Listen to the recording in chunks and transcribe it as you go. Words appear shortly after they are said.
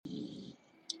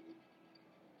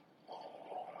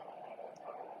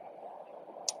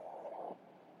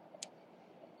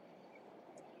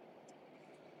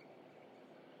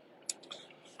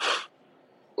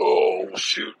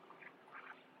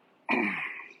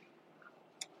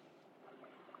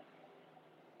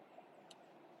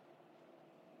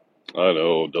I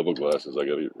know, double glasses. I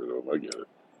gotta get rid of them. I get it.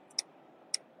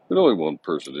 There's only one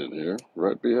person in here,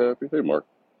 right? Be happy. Hey, Mark.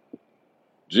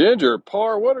 Ginger,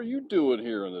 Par, what are you doing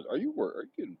here? Are you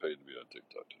getting paid to be on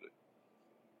TikTok today?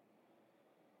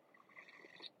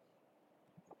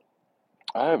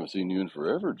 I haven't seen you in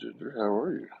forever, Ginger. How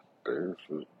are you?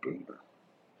 Barefoot boomer.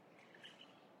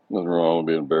 Nothing wrong with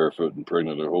being barefoot and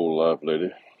pregnant their whole life,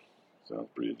 lady. Sounds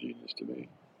pretty genius to me.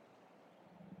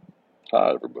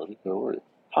 Hi, everybody. How are you?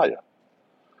 Hiya.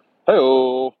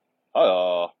 Hey-oh.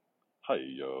 Hiya.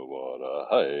 Hiya, what hiya.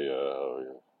 How are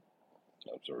you?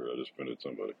 I'm sorry, I just offended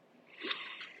somebody.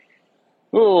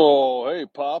 Oh, hey,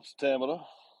 Pops, Tamina.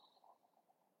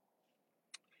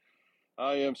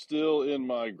 I am still in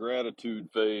my gratitude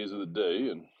phase of the day,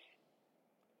 and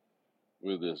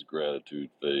with this gratitude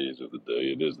phase of the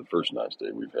day, it is the first nice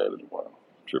day we've had in a while.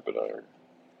 Trip and I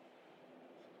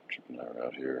are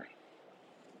out here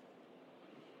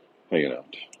hanging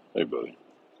out. Hey, buddy.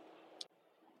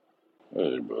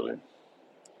 Hey, buddy.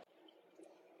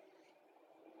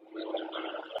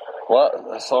 Why,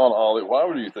 Hassan Ali, why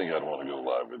would you think I'd want to go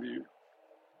live with you?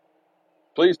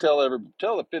 Please tell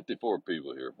the 54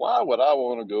 people here, why would I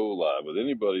want to go live with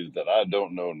anybody that I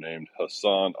don't know named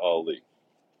Hassan Ali?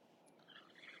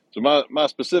 So my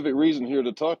specific reason here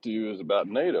to talk to you is about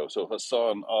NATO. So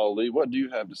Hassan Ali, what do you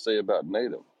have to say about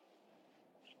NATO?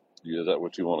 Is that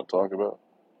what you want to talk about?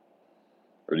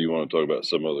 Or do you want to talk about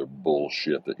some other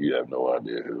bullshit that you have no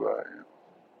idea who I am?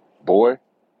 Boy,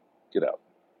 get out.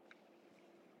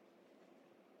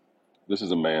 This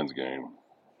is a man's game.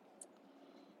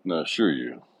 Now, I assure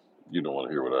you, you don't want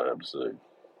to hear what I have to say.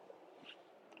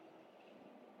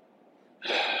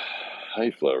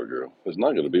 Hey, Flower Girl, it's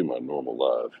not going to be my normal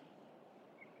live.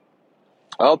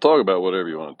 I'll talk about whatever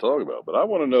you want to talk about, but I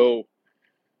want to know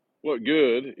what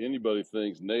good anybody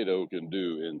thinks NATO can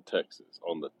do in Texas,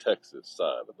 on the Texas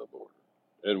side of the border.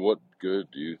 And what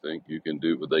good do you think you can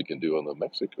do, what they can do on the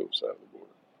Mexico side of the border?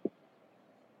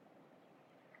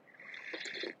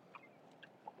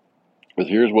 But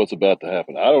here's what's about to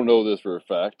happen. I don't know this for a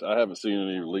fact. I haven't seen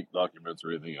any leaked documents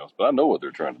or anything else, but I know what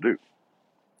they're trying to do,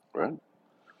 right?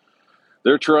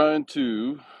 They're trying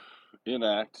to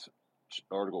enact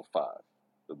Article 5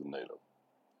 of the NATO.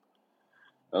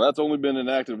 Now, that's only been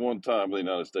enacted one time in the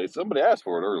United States. Somebody asked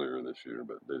for it earlier this year,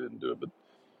 but they didn't do it. But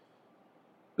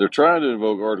they're trying to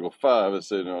invoke Article 5 and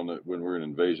saying when we're in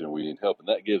invasion, we need help. And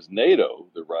that gives NATO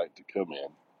the right to come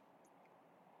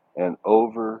in and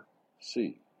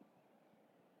oversee.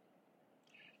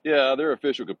 Yeah, their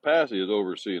official capacity is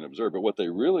oversee and observe, but what they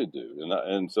really do,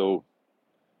 and so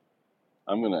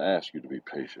I'm going to ask you to be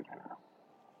patient here.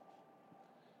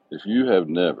 If you have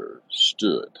never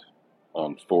stood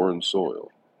on foreign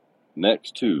soil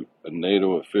next to a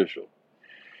NATO official,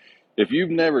 if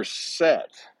you've never sat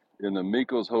in the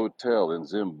Mikos Hotel in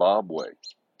Zimbabwe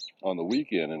on the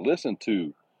weekend and listened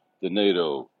to the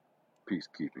NATO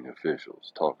peacekeeping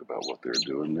officials talk about what they're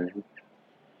doing there,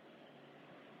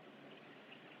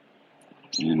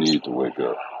 you need to wake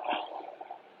up.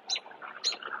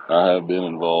 I have been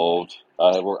involved.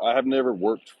 I have never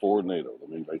worked for NATO. Let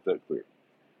me make that clear.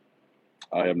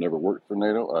 I have never worked for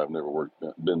NATO. I have never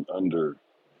been under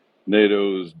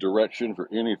NATO's direction for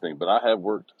anything, but I have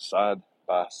worked side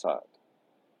by side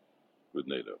with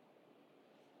NATO,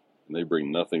 and they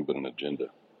bring nothing but an agenda.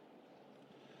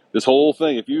 This whole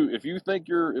thing, if you think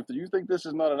this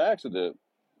is not an accident,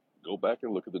 go back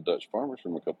and look at the Dutch farmers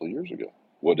from a couple of years ago.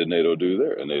 What did NATO do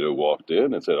there? And NATO walked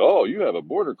in and said, "Oh, you have a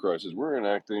border crisis. We're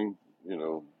enacting,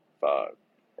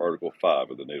 Article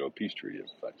 5 of the NATO Peace Treaty of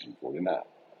 1949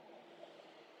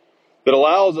 that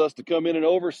allows us to come in and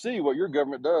oversee what your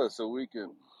government does, so we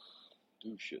can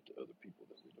do shit to other people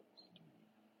that we don't want to do."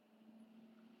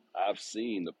 I've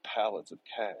seen the pallets of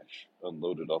cash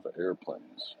unloaded off of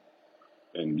airplanes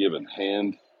and given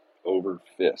hand over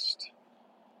fist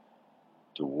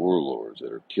to warlords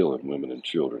that are killing women and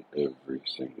children every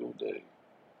single day.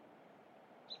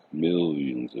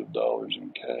 Millions of dollars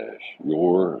in cash,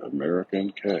 your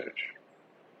American cash,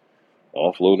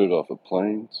 offloaded off of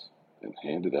planes and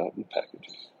handed out in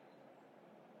packages.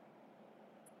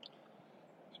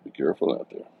 So be careful out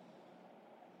there.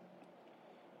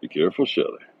 Be careful,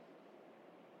 Shelley.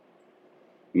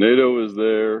 NATO is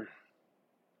there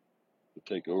to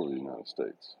take over the United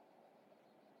States.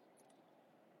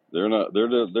 They're not. They're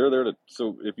there to.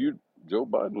 So if Joe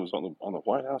Biden was on the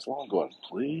White House lawn going,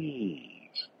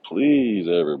 please, please,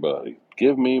 everybody,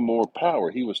 give me more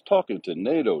power. He was talking to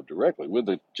NATO directly with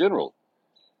the general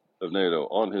of NATO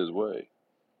on his way,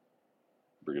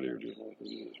 Brigadier General, I think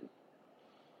he is,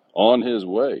 on his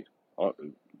way. I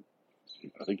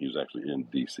think he was actually in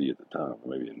D.C. at the time, or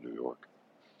maybe in New York.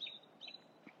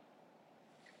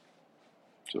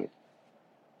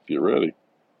 Get ready.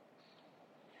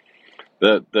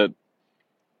 That that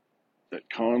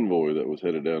convoy that was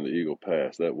headed down to Eagle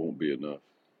Pass, that won't be enough.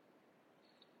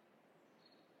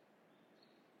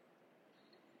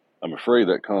 I'm afraid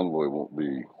that convoy won't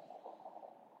be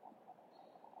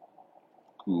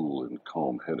cool and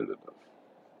calm-headed enough.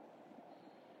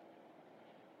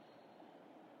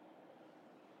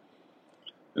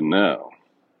 And now,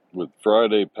 with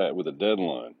with a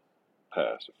deadline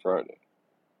pass of Friday,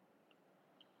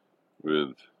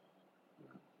 with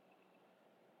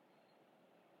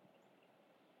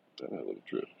that hell of a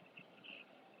trip.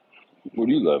 What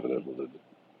are you laughing at, Belinda?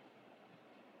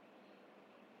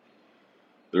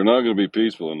 They're not going to be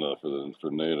peaceful enough for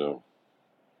NATO.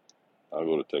 I'll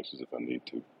go to Texas if I need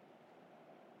to.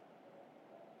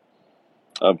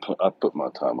 I put my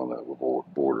time on that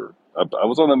border. I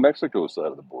was on the Mexico side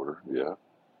of the border, yeah,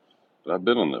 but I've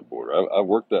been on that border. I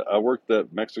worked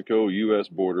that Mexico-U.S.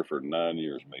 border for 9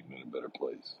 years, making it a better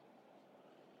place.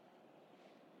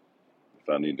 If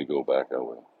I need to go back, I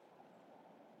will.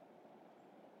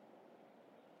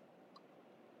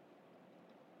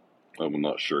 I will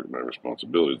not shirk my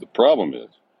responsibilities. The problem is,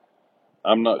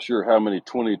 I'm not sure how many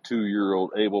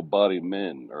 22-year-old able-bodied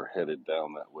men are headed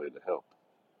down that way to help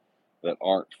that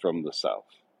aren't from the South.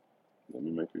 Let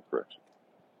me make a correction.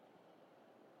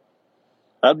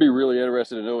 I'd be really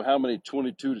interested to know how many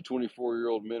 22 to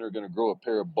 24-year-old men are going to grow a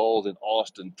pair of balls in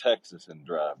Austin, Texas, and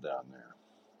drive down there.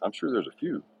 I'm sure there's a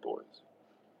few boys.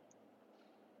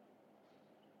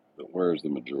 But where's the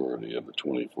majority of the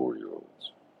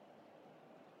 24-year-olds?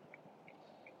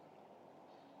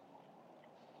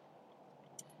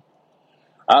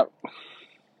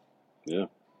 Yeah,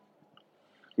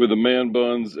 with the man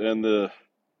buns and the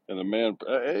man.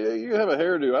 Hey, you have a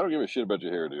hairdo. I don't give a shit about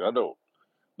your hairdo. I don't.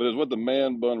 But it's what the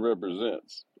man bun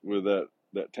represents with that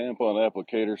tampon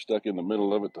applicator stuck in the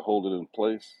middle of it to hold it in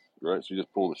place, right? So you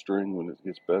just pull the string when it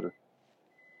gets better.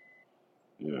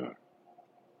 Yeah.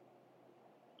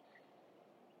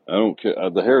 I don't care.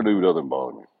 The hairdo doesn't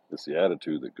bother me. It's the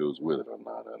attitude that goes with it on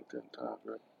 9 out of 10 times,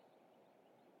 right?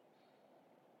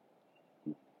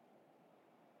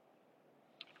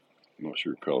 I'm not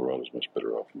sure Colorado's much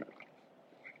better off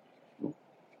now.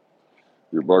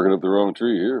 You're barking up the wrong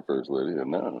tree here, First Lady,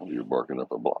 and now you're barking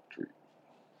up a block tree.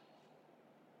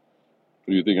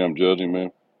 Who do you think I'm judging,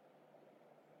 man?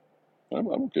 I'm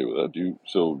okay with that.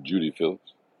 So Judy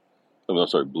Phillips? Oh, no,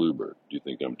 sorry, Bluebird. Do you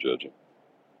think I'm judging?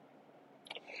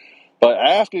 By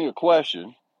asking a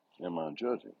question, am I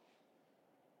judging?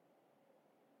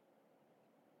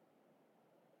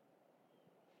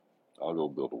 I'll go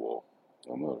build a wall.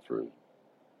 I'm not afraid.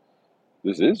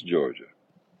 This is Georgia.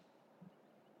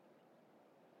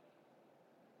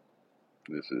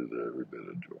 This is every bit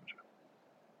of Georgia.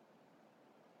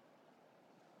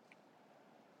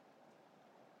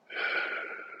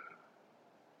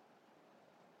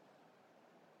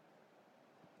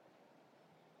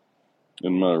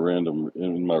 In my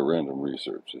random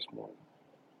research this morning.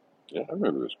 Yeah, I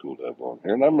remember it's cool to have long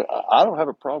hair, and I don't have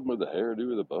a problem with the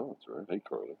hairdo or the buns, right? Hey,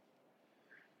 Carla,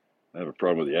 I have a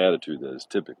problem with the attitude that is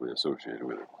typically associated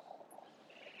with it.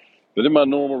 But in my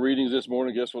normal readings this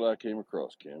morning, guess what I came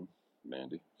across, Kim,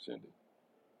 Mandy, Cindy?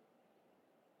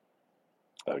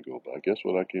 I go by. Guess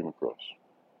what I came across?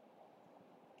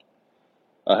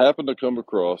 I happened to come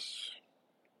across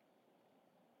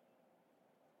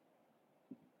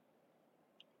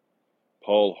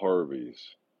Paul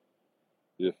Harvey's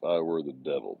 "If I Were the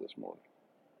Devil" this morning.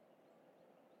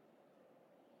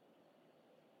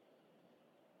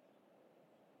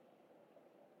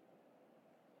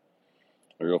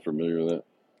 Are y'all familiar with that?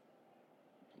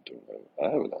 I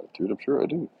have an attitude. I'm sure I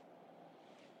do.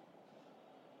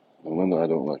 And Linda, I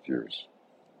don't like yours.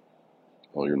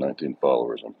 All your 19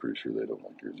 followers, I'm pretty sure they don't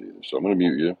like yours either. So I'm going to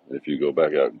mute you. If you go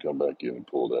back out and come back in and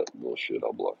pull that bullshit,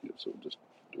 I'll block you. So just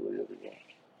do whatever you want.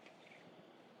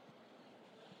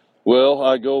 Well,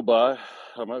 I go by.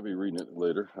 I might be reading it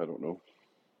later. I don't know.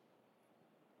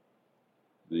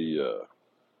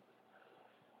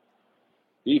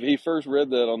 He first read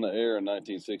that on the air in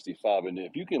 1965, and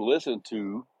if you can listen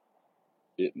to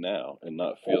it now and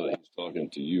not feel that he's talking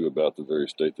to you about the very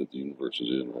state that the universe is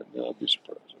in right now, I'd be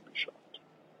surprised. I'd be shocked.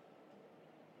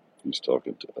 He's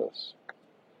talking to us.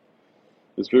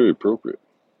 It's very appropriate.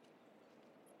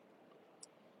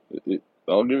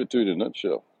 I'll give it to you in a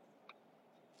nutshell.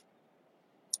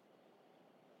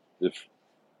 If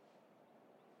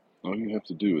all you have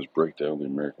to do is break down the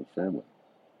American family,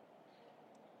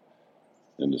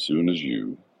 and as soon as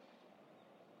you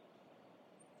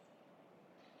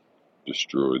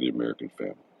destroy the American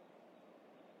family,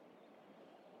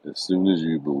 as soon as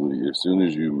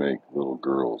you make little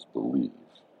girls believe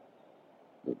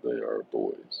that they are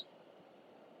boys.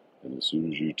 And as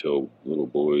soon as you tell little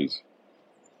boys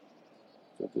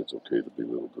that it's okay to be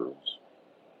little girls,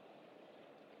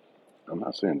 I'm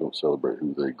not saying don't celebrate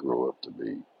who they grow up to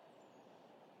be.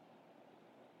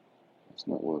 That's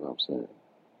not what I'm saying.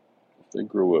 If they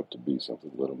grow up to be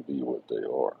something, let them be what they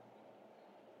are.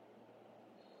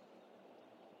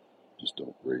 Just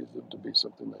don't raise them to be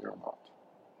something they are not.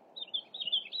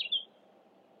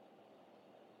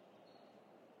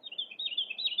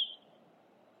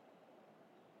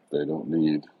 They don't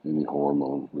need any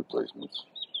hormone replacements.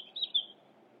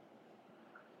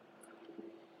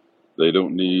 They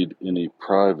don't need any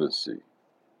privacy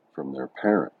from their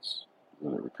parents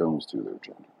when it comes to their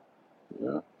gender.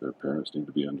 Yeah, their parents need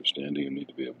to be understanding and need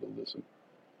to be able to listen.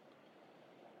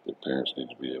 Their parents need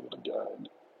to be able to guide.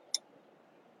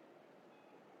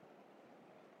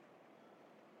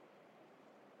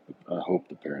 I hope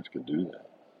the parents can do that.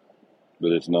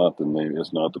 But it's not the name,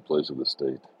 it's not the place of the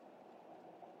state.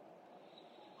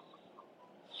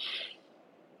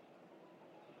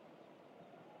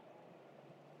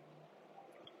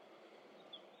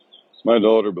 My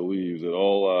daughter believes that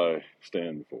all I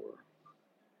stand for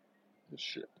is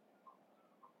shit.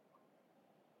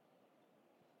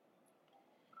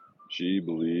 She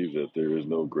believes that there is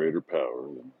no greater power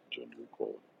than gender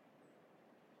equality.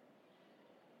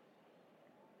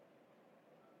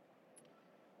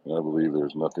 And I believe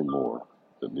there's nothing more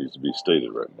that needs to be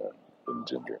stated right now than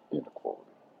gender inequality.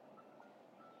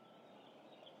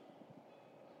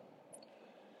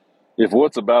 If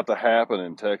what's about to happen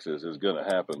in Texas is going to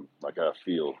happen like I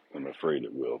feel and I'm afraid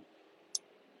it will,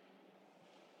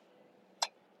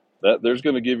 that there's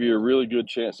going to give you a really good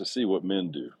chance to see what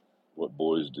men do, what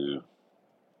boys do,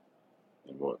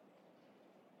 and what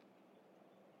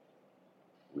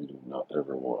we do not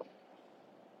ever want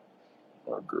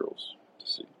our girls to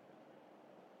see.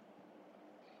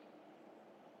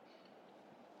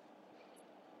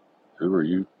 Who are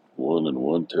you? One and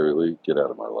one, Terry Lee, get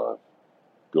out of my life.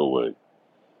 Go away.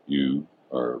 You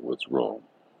are what's wrong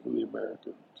with the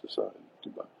American society.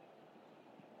 Goodbye.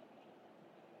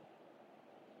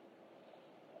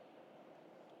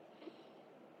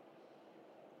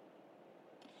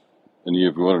 And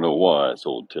if you want to know why I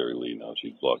told Terry Lee now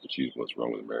she's blocked and she's what's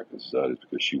wrong with American society, is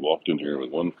because she walked in here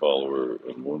with one follower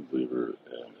and one believer,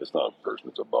 and it's not a person,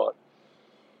 it's a bot.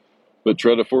 But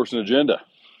try to force an agenda.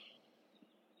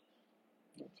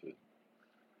 That's it.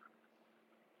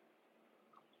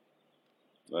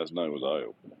 Last night was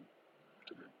eye-opening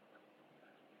to me.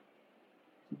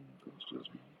 It's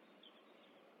just me.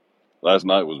 Last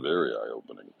night was very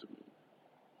eye-opening to me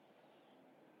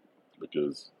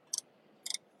because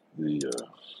the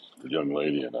young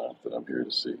lady and I that I'm here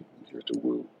to see, I'm here to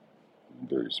woo, I'm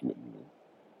very smitten with.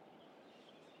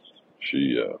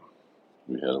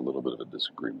 We had a little bit of a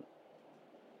disagreement.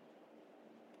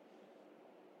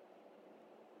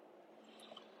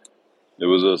 It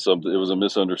was something. It was a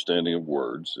misunderstanding of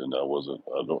words, and I wasn't.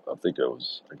 I don't. I think I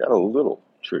was. I got a little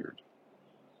triggered,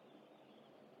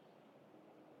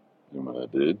 and when I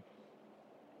did,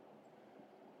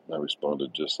 I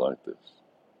responded just like this,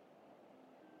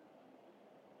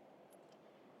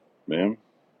 "Ma'am,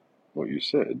 what you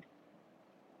said,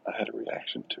 I had a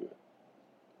reaction to it.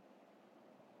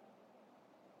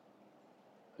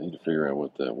 I need to figure out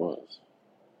what that was."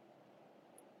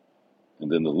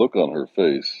 And then the look on her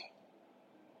face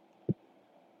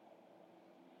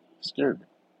scared me.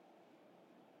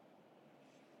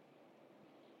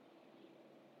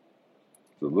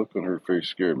 The look on her face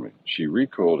scared me. She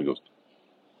recoiled and goes,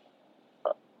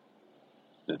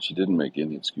 and she didn't make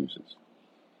any excuses.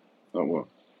 Not one.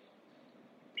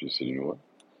 She said, "You know what?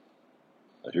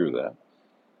 I hear that,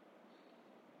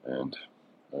 and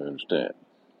I understand."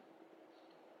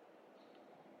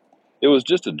 It was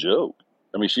just a joke.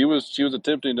 I mean, she was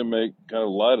attempting to make kind of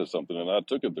light of something, and I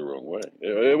took it the wrong way.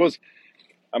 It was.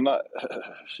 I'm not.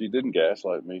 She didn't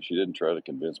gaslight me. She didn't try to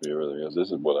convince me of everything else.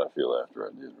 This is what I feel after I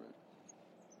did. Right.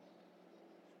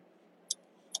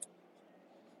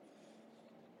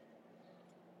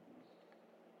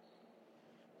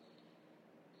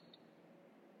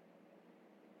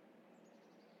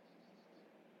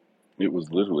 It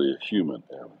was literally a human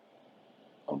error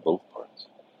on both parts.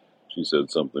 She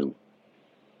said something.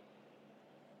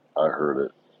 I heard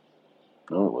it.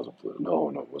 No, it wasn't political.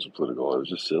 No, it wasn't political. It was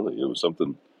just silly. It was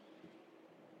something.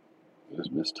 It was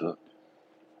mistook.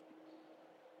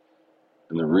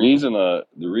 And the reason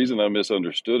I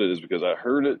misunderstood it is because I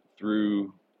heard it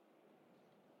through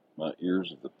my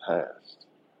ears of the past.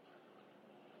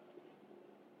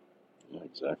 Yeah,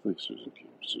 exactly, Susan Q.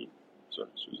 Sue. Sorry,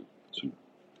 Susan. Sue.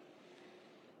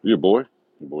 You a boy?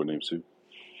 Your boy named Sue?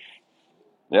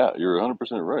 Yeah, you're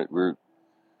 100% right. We're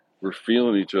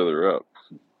feeling each other out,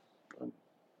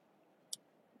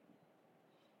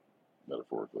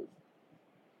 metaphorically.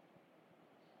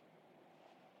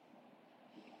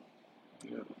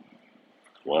 Yeah.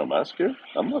 Why am I scared?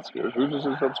 I'm not scared. Who just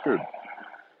says I'm scared?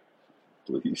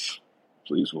 Please,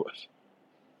 please, what?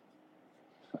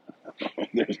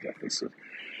 There's nothing.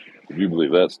 If you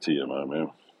believe that's TMI,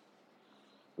 man,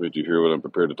 wait till you hear what I'm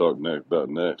prepared to talk about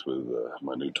next with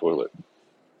my new toilet.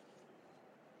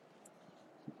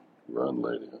 Run,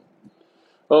 lady.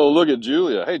 Oh, look at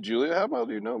Julia. Hey, Julia, how well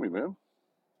do you know me, man?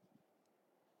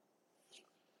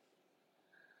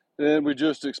 And we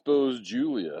just exposed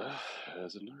Julia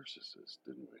as a narcissist,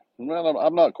 didn't we? Well,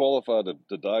 I'm not qualified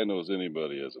to diagnose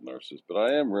anybody as a narcissist, but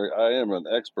I am an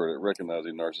expert at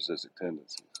recognizing narcissistic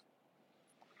tendencies.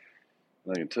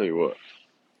 And I can tell you what,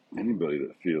 anybody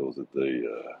that feels that they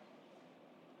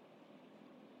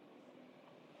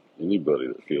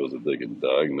can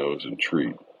diagnose and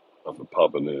treat off of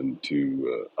popping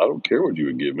into, I don't care what you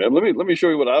would give, man. Let me show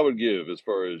you what I would give as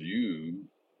far as you.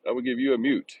 I would give you a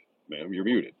mute, ma'am. You're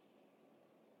muted,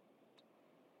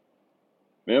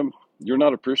 ma'am. You're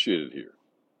not appreciated here.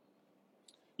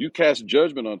 You cast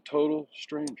judgment on total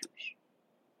strangers.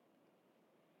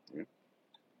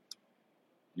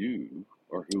 You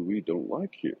are who we don't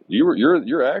like here.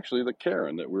 You're actually the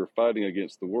Karen that we're fighting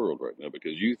against the world right now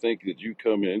because you think that you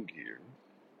come in here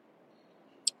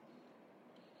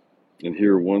and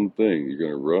hear one thing, you're going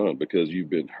to run because you've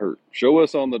been hurt. Show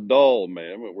us on the doll,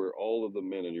 ma'am, where all of the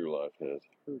men in your life has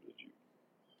hurted you.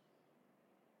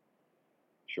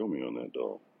 Show me on that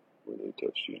doll where they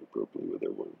touched you inappropriately with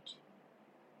their words.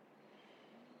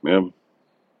 Ma'am,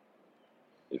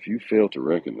 if you fail to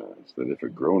recognize that if a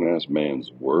grown-ass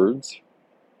man's words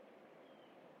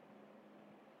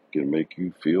can make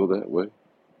you feel that way,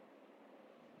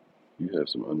 you have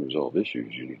some unresolved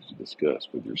issues you need to discuss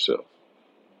with yourself.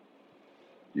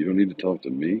 You don't need to talk to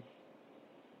me.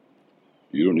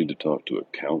 You don't need to talk to a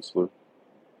counselor.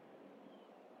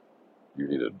 You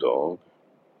need a dog,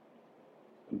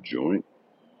 a joint,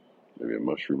 maybe a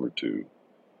mushroom or two,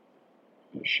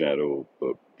 and a shadow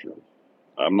of joint.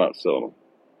 I'm not selling them,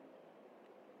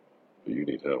 but you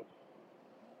need help.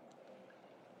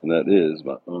 And that is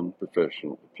my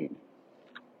unprofessional opinion.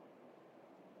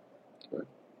 Right?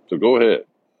 So go ahead.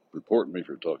 Report me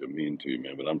for talking mean to you,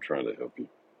 man, but I'm trying to help you.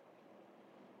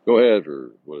 Go ahead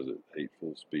for, what is it,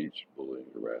 hateful speech, bullying,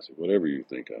 harassing, whatever you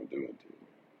think I'm doing to you.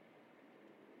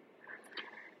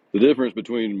 The difference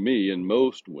between me and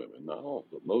most women, not all,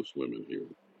 but most women here,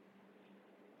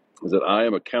 is that I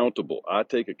am accountable. I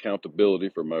take accountability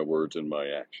for my words and my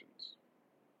actions,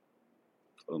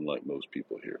 unlike most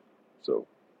people here. So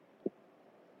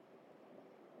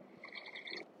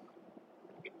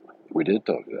we did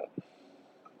talk it out.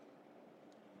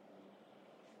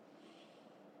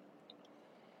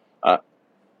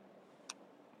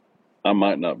 I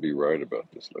might not be right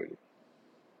about this lady.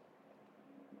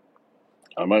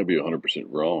 I might be 100%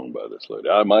 wrong by this lady.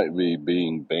 I might be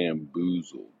being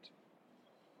bamboozled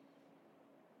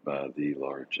by the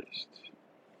largest,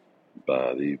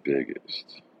 by the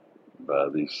biggest, by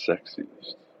the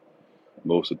sexiest,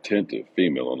 most attentive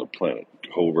female on the planet,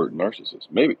 covert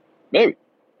narcissist. Maybe, maybe.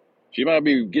 She might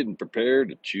be getting prepared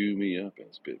to chew me up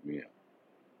and spit me out.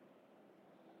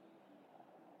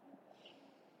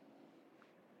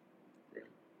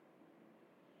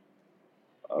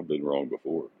 I've been wrong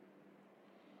before.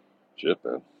 Shit,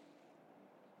 man.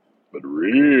 But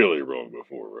really wrong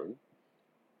before, right?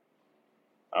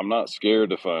 I'm not scared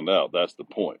to find out. That's the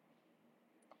point.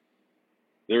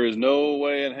 There is no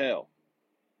way in hell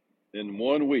in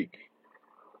 1 week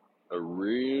a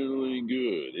really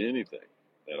good anything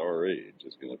at our age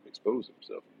is going to expose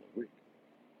himself in 1 week.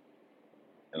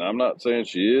 And I'm not saying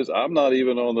she is. I'm not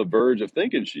even on the verge of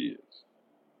thinking she is.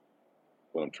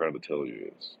 What I'm trying to tell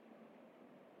you is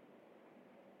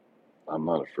I'm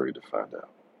not afraid to find out.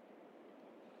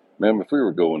 Ma'am, if we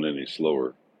were going any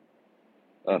slower,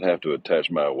 I'd have to attach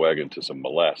my wagon to some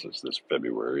molasses this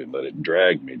February and let it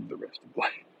drag me the rest of the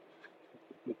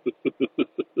way.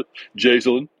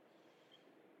 Jason,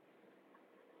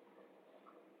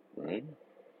 right?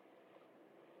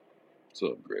 What's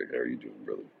up, Greg? How are you doing,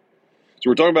 brother? So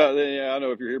we're talking about, yeah, I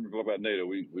know if you're here to talk about NATO,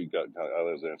 we got, I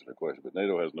was answering a question, but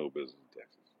NATO has no business in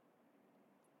Texas.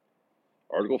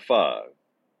 Article 5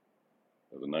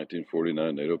 of the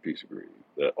 1949 NATO peace agreement,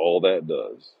 all that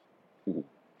does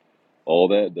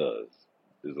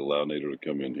is allow NATO to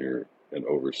come in here and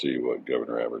oversee what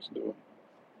Governor Abbott's doing.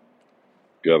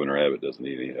 Governor Abbott doesn't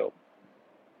need any help.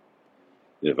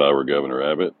 If I were Governor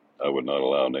Abbott, I would not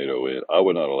allow NATO in. I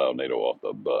would not allow NATO off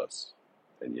the bus.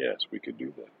 And yes, we could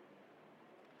do that.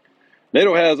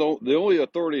 NATO has the only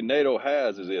authority NATO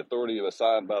has is the authority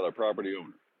assigned by the property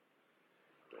owner.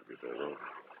 Don't get that wrong.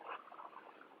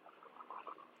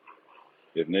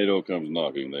 If NATO comes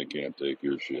knocking, they can't take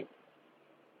your shit.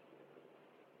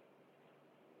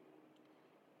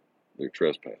 They're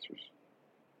trespassers.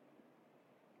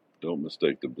 Don't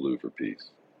mistake the blue for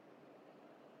peace.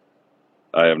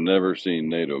 I have never seen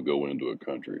NATO go into a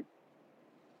country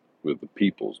with the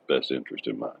people's best interest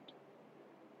in mind.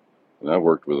 And I've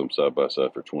worked with them side by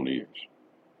side for 20 years.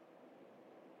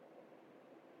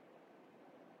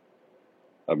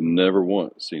 I've never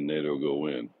once seen NATO go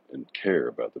in and care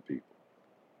about the people.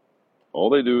 All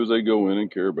they do is they go in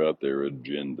and care about their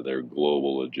agenda, their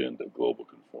global agenda, global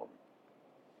conformity.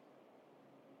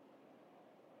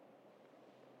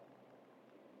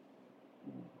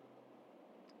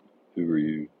 Who are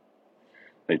you?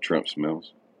 Hey, Trump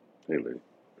smells. Hey, lady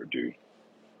or dude.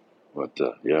 But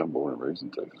yeah, I'm born and raised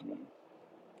in Texas, man.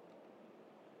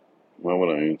 Why would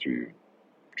I answer you?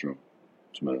 Trump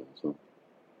smells. Huh?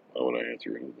 Why would I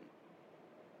answer anything?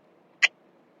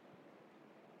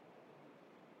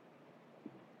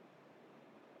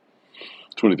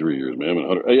 23 years, man. I'm in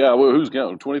 100. Yeah, well, who's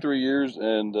counting? 23 years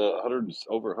and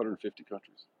over 150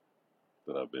 countries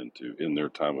that I've been to in their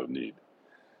time of need.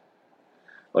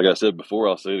 Like I said before,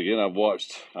 I'll say it again. I've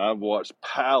watched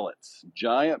pallets,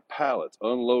 giant pallets,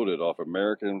 unloaded off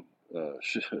American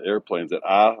airplanes that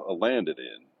I landed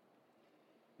in,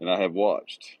 and I have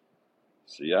watched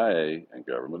CIA and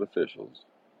government officials.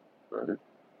 Right?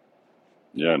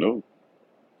 Yeah, I know.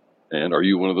 And are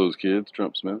you one of those kids,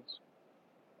 Trump Smiths?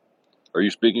 Are you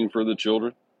speaking for the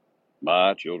children?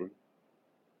 My children?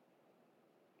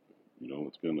 You know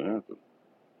what's going to happen.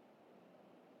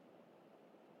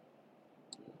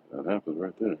 That happens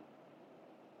right there.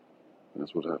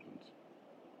 That's what happens.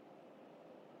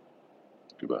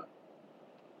 Goodbye.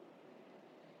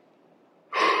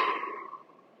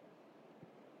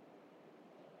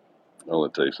 All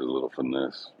it takes is a little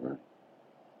finesse, right?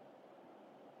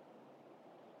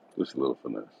 Just a little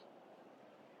finesse.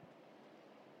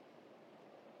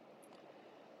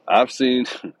 I've seen.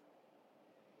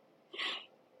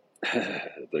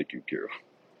 Thank you, Carol.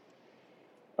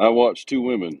 I watched two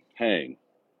women hang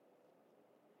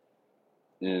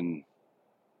in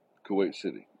Kuwait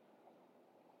City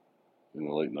in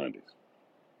the late 90s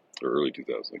or early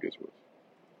 2000s, I guess it was.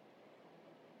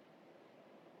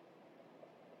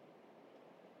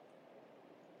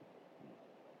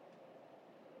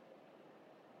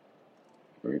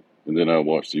 Right? And then I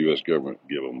watched the U.S. government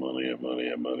give them money and money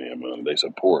and money and money. They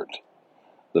support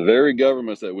the very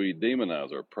governments that we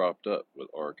demonize are propped up with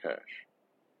our cash.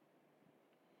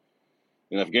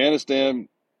 In Afghanistan,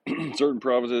 certain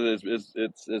provinces,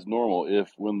 it's normal.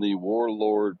 If when the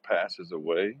warlord passes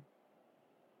away,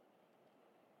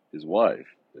 his wife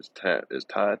is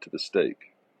tied to the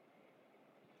stake,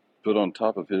 put on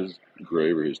top of his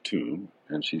grave or his tomb,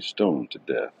 and she's stoned to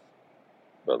death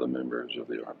by the members of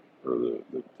the army or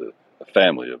the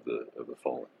family of the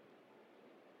fallen.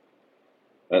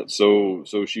 So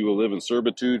she will live in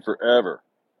servitude forever.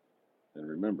 And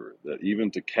remember that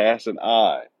even to cast an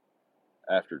eye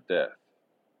after death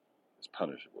is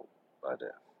punishable by death.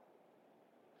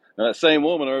 Now that same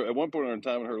woman, at one point in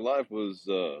time in her life, was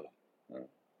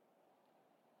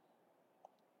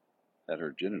had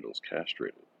her genitals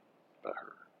castrated by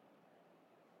her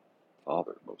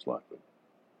father, most likely.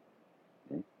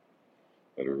 Right?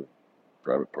 Had her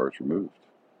private parts removed,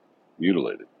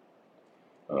 mutilated.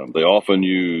 They often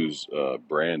use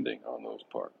branding on those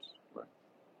parts, right?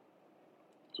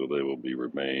 So they will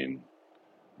remain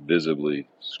visibly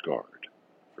scarred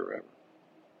forever.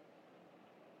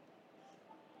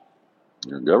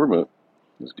 Your government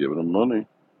is giving them money.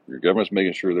 Your government's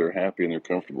making sure they're happy and they're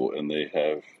comfortable and they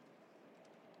have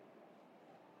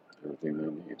everything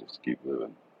they need just to keep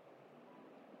living.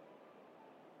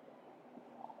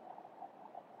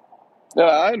 Now,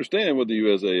 I understand what the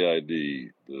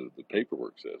USAID, the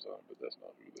paperwork says on it, but that's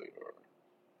not who they are.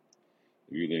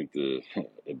 If you think the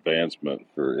advancement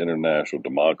for international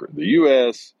democracy, the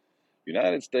U.S.,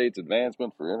 United States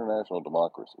Advancement for International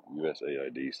Democracy,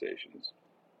 USAID stations,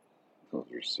 those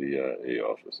are CIA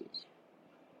offices.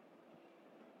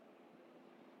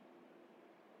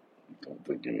 Don't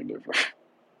think any different.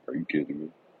 Are you kidding me?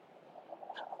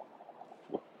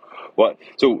 What?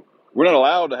 So we're not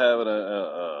allowed to have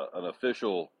an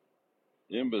official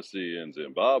embassy in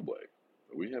Zimbabwe.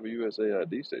 We have a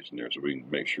USAID station there, so we can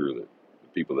make sure that the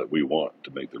people that we want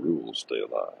to make the rules stay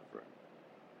alive. Right?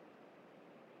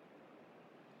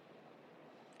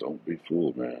 Don't be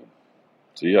fooled, man.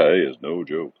 CIA is no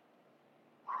joke.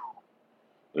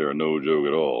 They are no joke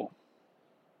at all.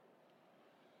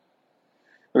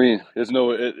 I mean,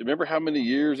 remember how many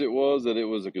years it was that it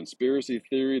was a conspiracy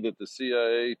theory that the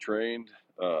CIA trained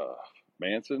uh,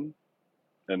 Manson?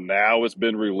 And now it's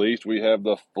been released. We have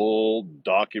the full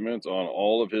documents on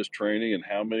all of his training and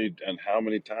how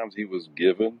many times he was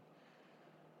given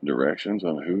directions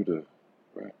on who to.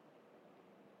 Right.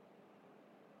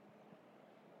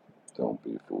 Don't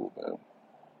be fooled, man.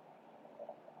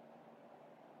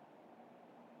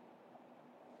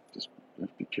 Just,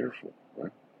 just be careful,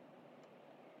 right?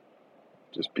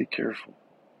 Just be careful.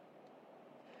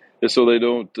 It's so they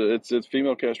don't. It's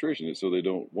female castration. It's so they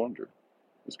don't wander.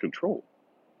 It's control.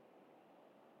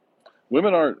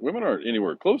 Women aren't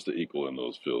anywhere close to equal in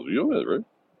those fields. You know that, right?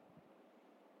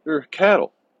 They're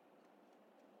cattle.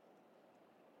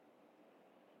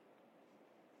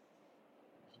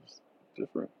 It's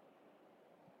different,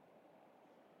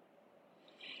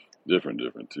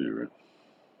 different too, right?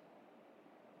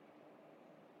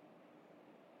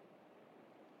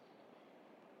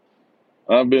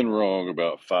 I've been wrong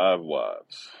about 5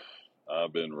 wives.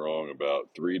 I've been wrong about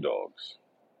 3 dogs.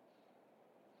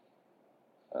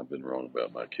 I've been wrong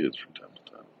about my kids from time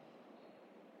to time.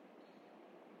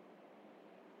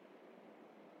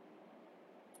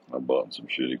 I bought some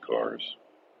shitty cars.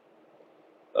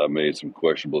 I made some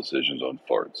questionable decisions on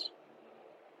farts.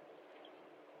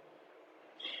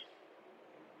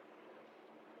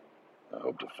 I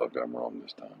hope the fuck I'm wrong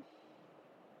this time.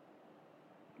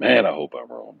 Man, I hope I'm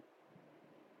wrong.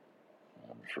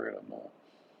 I'm afraid I'm not.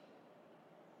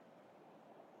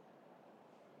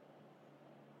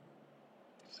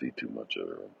 See too much of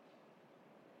it.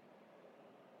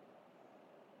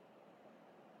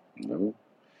 No,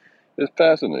 it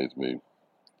fascinates me.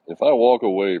 If I walk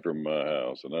away from my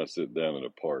house and I sit down in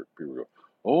a park, people go,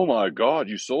 "Oh my God,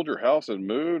 you sold your house and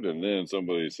moved?" And then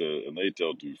somebody said, and they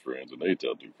tell 2 friends, and they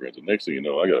tell 2 friends, and next thing you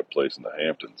know, I got a place in the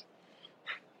Hamptons.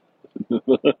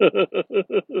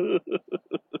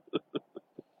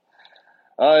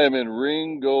 I am in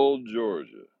Ringgold,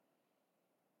 Georgia,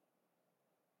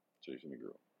 chasing a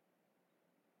girl,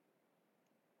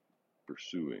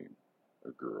 pursuing a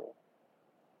girl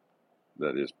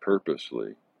that is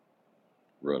purposely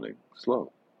running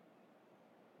slow.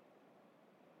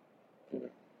 You know,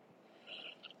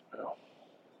 well,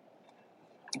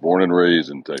 born and raised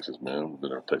in Texas, man.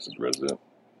 Been a Texas resident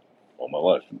all my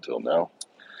life until now.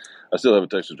 I still have a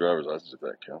Texas driver's license if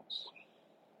that counts.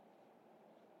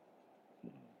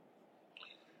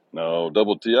 No,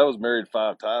 double T. I was married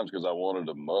 5 times because I wanted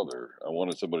a mother. I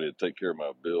wanted somebody to take care of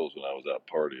my bills when I was out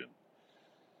partying.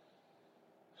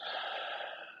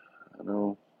 I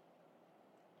know.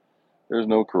 There's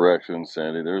no correction,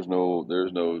 Sandy. There's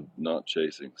no not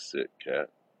chasing sick cat.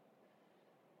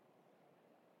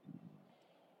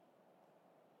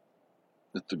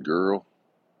 It's a girl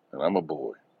and I'm a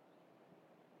boy.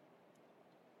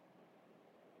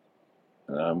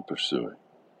 And I'm pursuing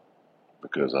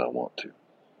because I want to.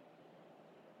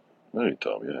 Hey,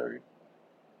 Tommy, how are you?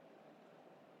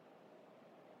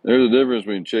 There's a difference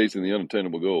between chasing the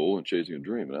unattainable goal and chasing a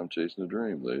dream, and I'm chasing a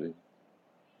dream, lady.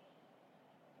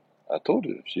 I told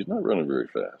you, she's not running very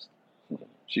fast.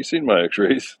 She's seen my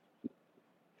x-rays.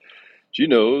 She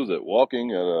knows that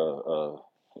walking at an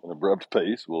abrupt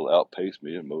pace will outpace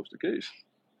me in most occasions.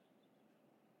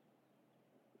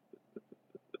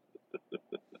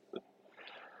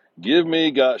 Give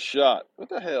me got shot. What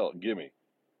the hell? Gimme.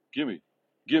 Gimme.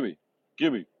 Gimme.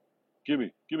 Gimme.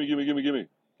 Gimme. Gimme. Gimme. Gimme. Gimme.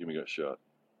 Gimme got shot.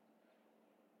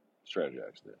 Strategy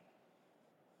accident.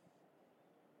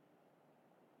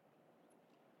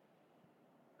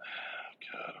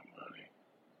 God almighty.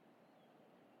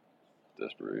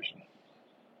 Desperation.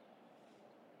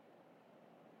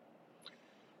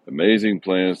 Amazing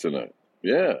plans tonight.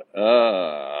 Yeah.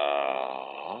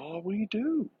 We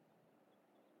do.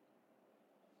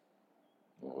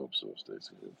 I hope so,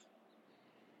 Stacey.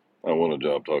 I want a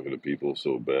job talking to people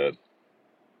so bad.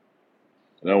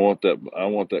 And I want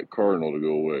that cardinal to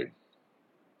go away.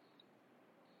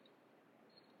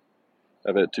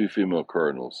 I've had 2 female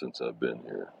cardinals since I've been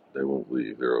here. They won't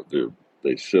leave.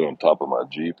 They sit on top of my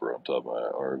Jeep or on top of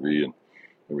my RV, and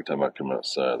every time I come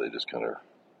outside, they just kind of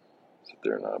sit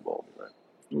there and eyeball me. Right?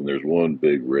 And there's one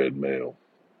big red male.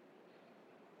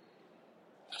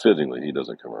 Fittingly, he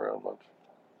doesn't come around much.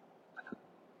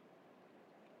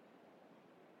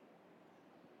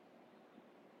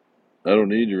 I don't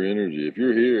need your energy. If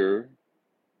you're here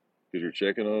because you're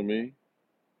checking on me,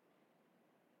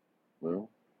 well,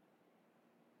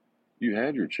 you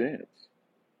had your chance.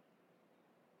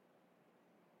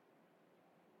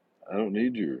 I don't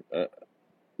need you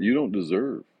don't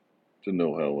deserve to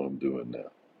know how I'm doing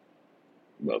now.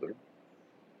 mother,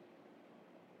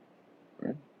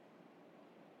 right?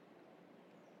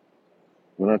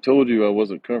 When I told you I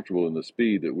wasn't comfortable in the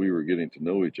speed that we were getting to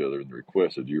know each other and the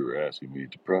requests that you were asking me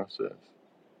to process,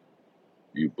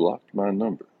 you blocked my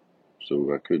number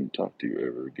so I couldn't talk to you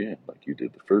ever again like you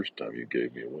did the first time you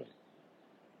gave me away.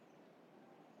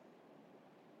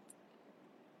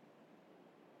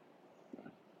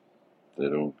 They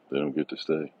don't get to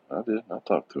stay. I did. I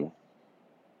talked to him.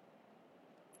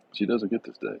 She doesn't get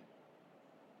to stay.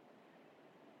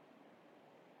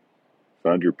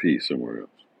 Find your peace somewhere else.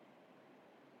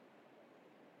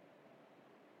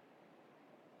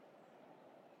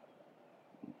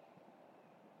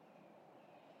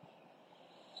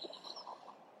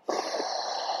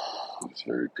 It's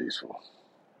very peaceful.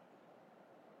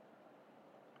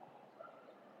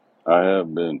 I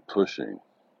have been pushing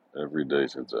every day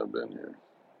since I've been here.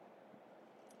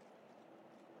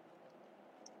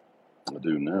 I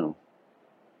do now.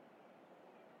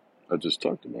 I just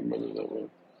talked to my mother that way.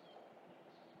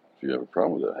 If you have a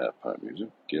problem with that half pipe music,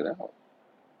 get out.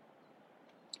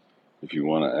 If you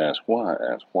want to ask why,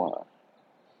 ask why.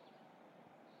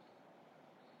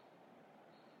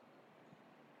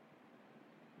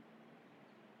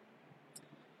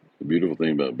 The beautiful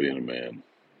thing about being a man,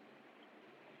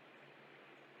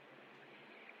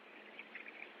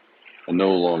 I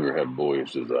no longer have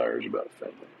boyish desires about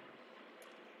family.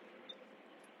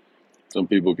 Some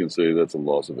people can say that's a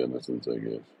loss of innocence, I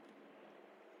guess.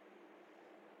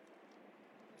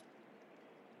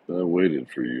 But I waited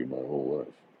for you my whole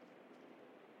life.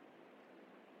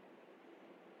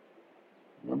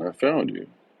 When I found you,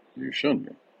 you shunned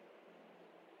me.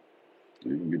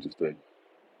 You didn't get to stay.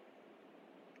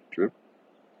 Trip,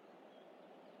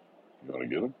 you want to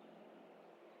get him?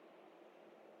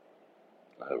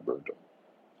 I have a bird dog.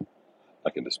 I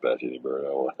can dispatch any bird I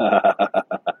want.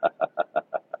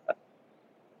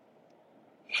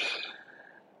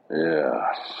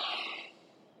 Yeah.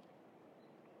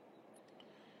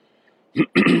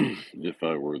 If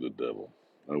I were the devil,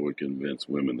 I would convince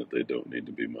women that they don't need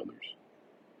to be mothers.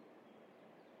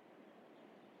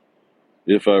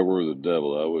 If I were the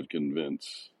devil, I would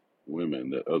convince women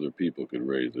that other people could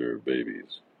raise their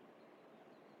babies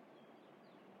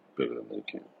better than they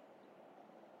can.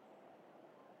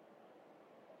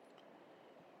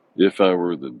 If I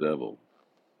were the devil,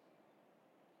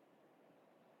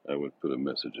 I would put a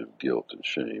message of guilt and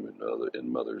shame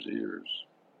in mothers' ears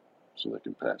so they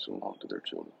can pass it along to their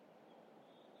children.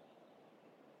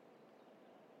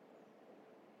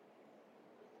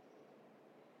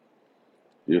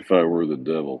 If I were the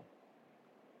devil,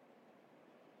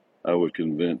 I would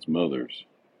convince mothers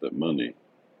that money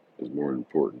is more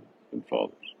important than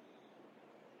fathers.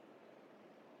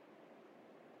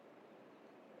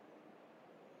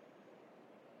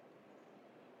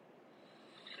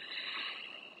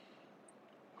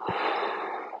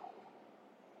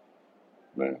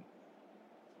 Man,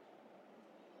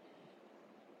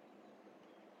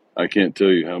 I can't tell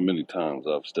you how many times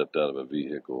I've stepped out of a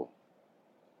vehicle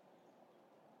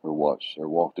or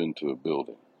walked into a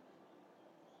building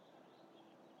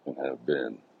and have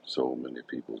been so many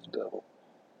people's devil.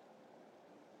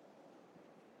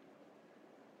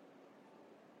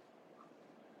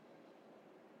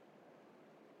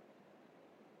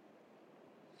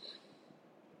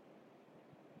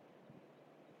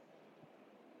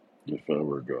 If I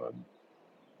were God,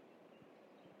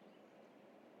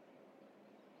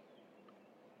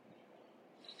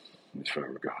 if I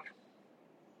were God.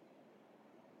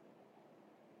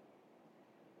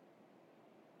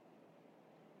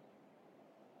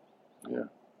 Yeah,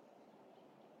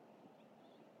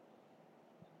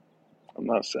 I'm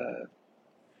not sad.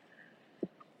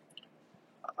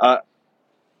 I,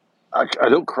 I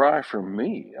don't cry for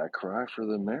me. I cry for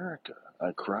the America.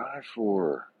 I cry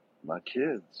for my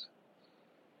kids.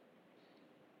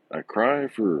 I cry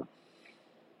for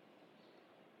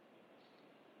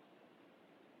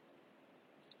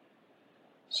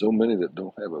so many that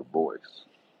don't have a voice.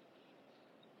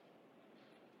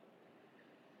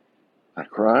 I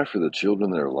cry for the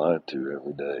children that are lied to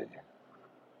every day.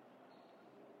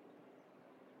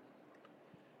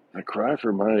 I cry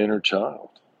for my inner child.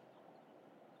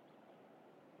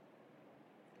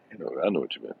 I know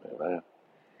what you meant, man.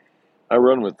 I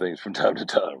run with things from time to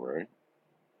time, right?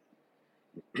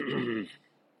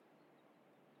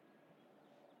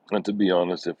 And to be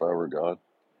honest, if I were God,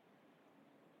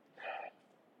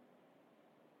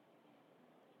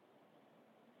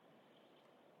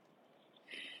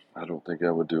 I don't think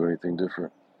I would do anything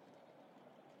different.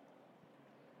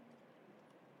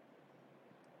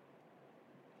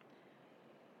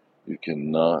 You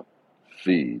cannot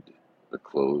feed the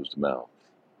closed mouth.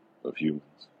 of humans.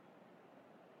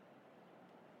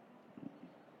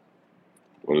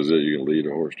 What is it? You can lead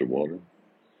a horse to water?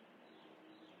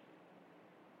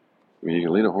 I mean, you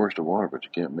can lead a horse to water, but you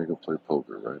can't make him play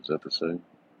poker, right? Is that the same?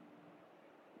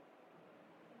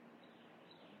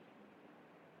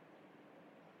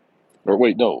 Or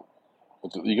wait, no.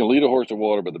 You can lead a horse to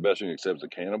water, but the best thing accepts a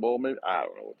cannonball, maybe? I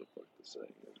don't know what the fuck the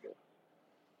saying is,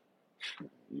 but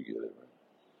you get it, right?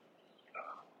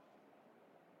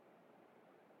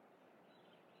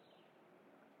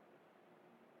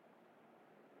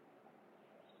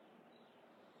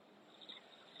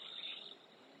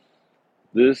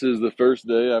 This is the first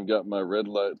day I've got my red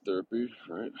light therapy,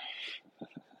 right?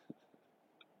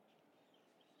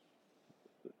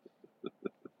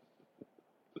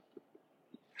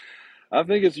 I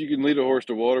think it's you can lead a horse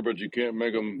to water, but you can't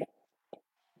make them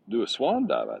do a swan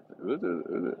dive. I think.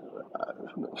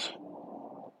 Who knows?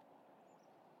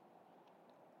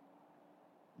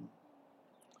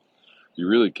 You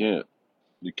really can't.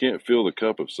 You can't fill the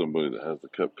cup of somebody that has the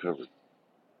cup covered,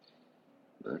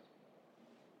 right?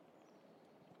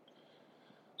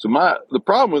 So the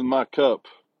problem with my cup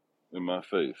and my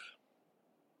faith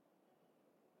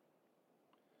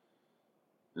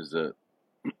is that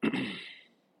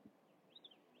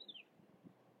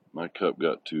my cup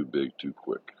got too big too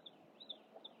quick.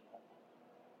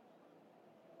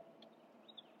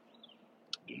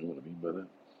 Do you know what I mean by that?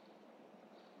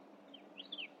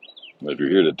 If you're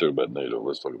here to talk about NATO,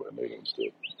 let's talk about NATO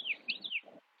instead.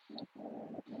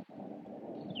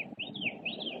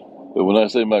 But when I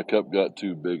say my cup got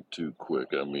too big too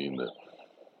quick, I mean that.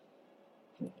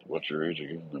 What's your age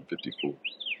again? I'm 54.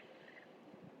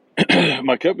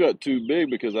 My cup got too big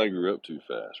because I grew up too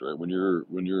fast, right? When you're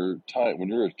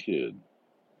a kid,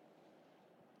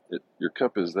 your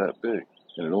cup is that big,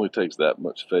 and it only takes that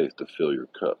much faith to fill your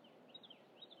cup.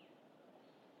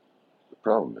 The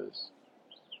problem is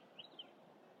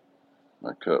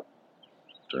my cup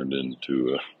turned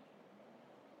into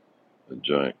a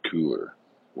giant cooler,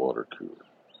 water cooler,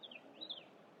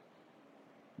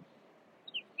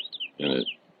 and it.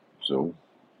 So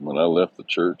when I left the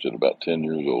church at about 10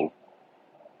 years old,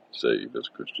 saved as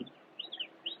a Christian,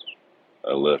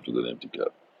 I left with an empty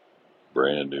cup,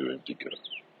 brand new empty cup,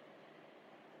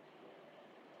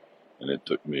 and it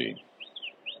took me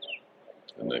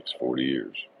the next 40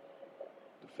 years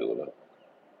to fill it up.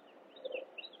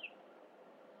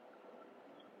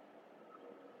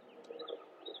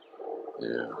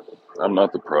 Yeah, I'm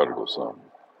not the prodigal son.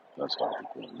 That's not the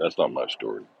point. That's not my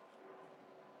story.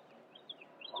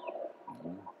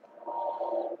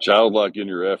 Childlike in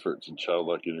your efforts and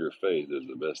childlike in your faith is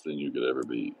the best thing you could ever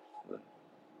be.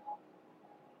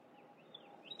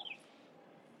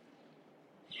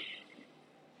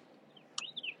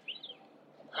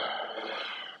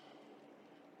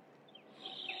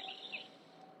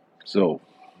 So,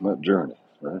 that journey,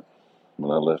 right?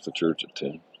 When I left the church at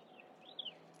 10,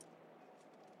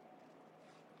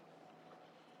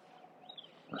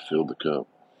 I filled the cup,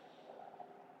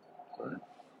 right?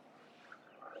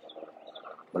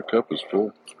 My cup is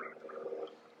full.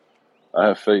 I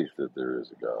have faith that there is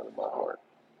a God in my heart.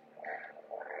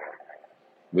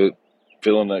 But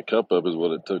filling that cup up is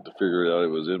what it took to figure out it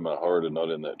was in my heart and not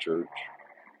in that church.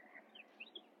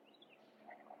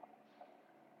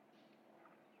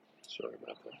 Sorry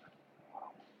about that.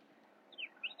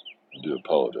 I do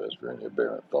apologize for any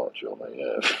aberrant thoughts y'all may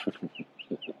have.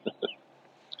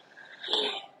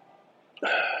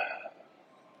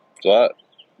 So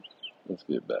let's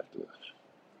get back to this.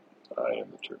 I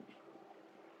am the church.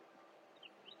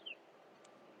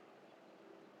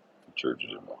 The church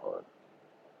is in my heart.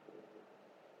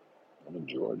 I'm in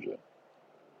Georgia.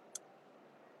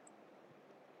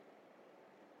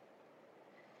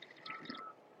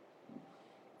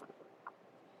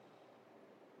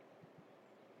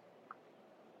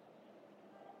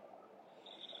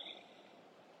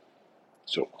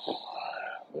 So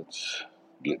let's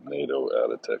get NATO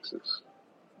out of Texas.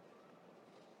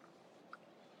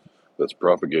 Let's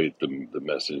propagate the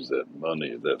message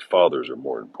that fathers are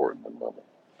more important than money,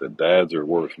 that dads are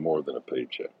worth more than a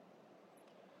paycheck,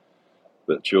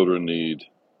 that children need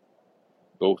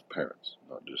both parents,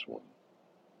 not just one.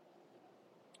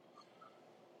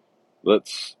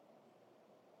 Let's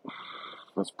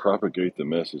propagate the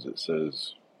message that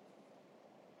says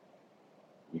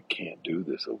we can't do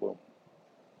this alone.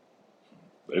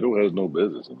 NATO has no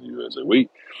business in the USA.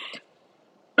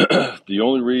 The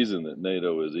only reason that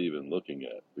NATO is even looking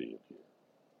at being here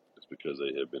is because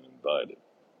they have been invited.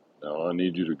 Now I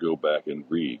need you to go back and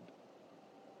read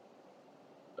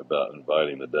about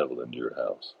inviting the devil into your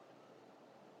house.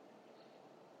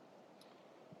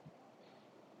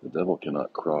 The devil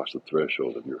cannot cross the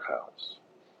threshold of your house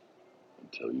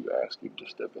until you ask him to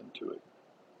step into it.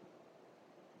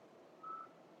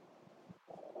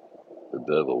 The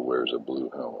devil wears a blue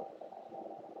helmet,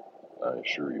 I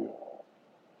assure you.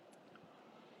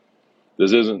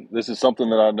 This is something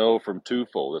that I know from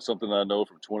twofold. It's something I know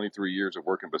from 23 years of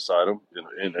working beside him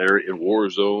in war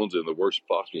zones, in the worst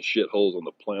possible shitholes on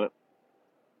the planet.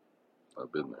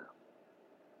 I've been there.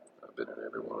 I've been in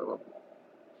every one of them.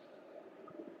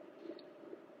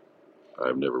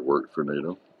 I've never worked for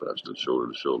NATO, but I've stood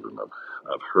shoulder to shoulder, and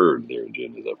I've heard their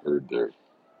agendas. I've heard their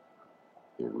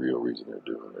real reason they're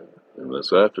doing it. And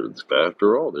that's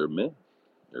after all, they're men.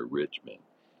 They're rich men.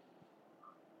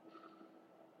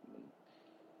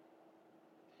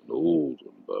 An old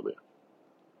one, Bobby.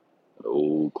 An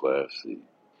old Class C.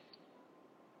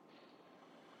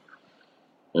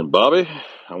 And Bobby,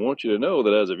 I want you to know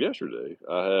that as of yesterday,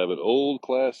 I have an old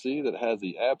Class C that has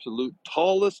the absolute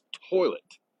tallest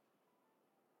toilet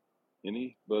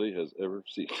anybody has ever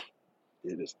seen.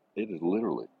 It is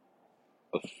literally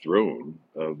a throne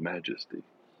of majesty.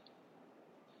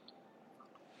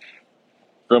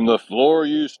 From the floor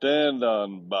you stand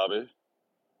on, Bobby,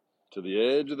 to the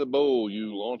edge of the bowl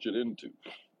you launch it into.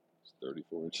 It's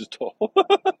 34 inches tall.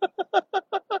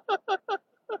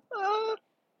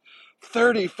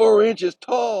 34 inches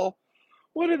tall?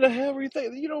 What in the hell were you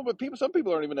thinking? You know, but some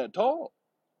people aren't even that tall.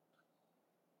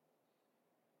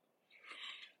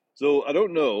 So I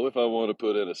don't know if I want to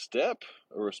put in a step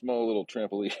or a small little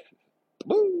trampoline.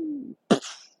 Woo!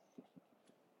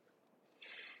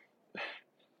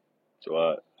 So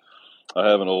I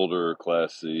have an older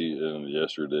Class C, and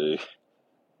yesterday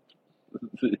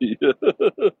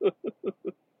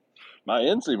my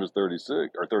NC was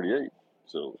 36 or 38.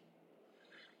 So,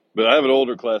 but I have an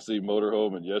older Class C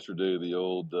motorhome, and yesterday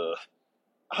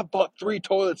I bought 3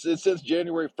 toilets since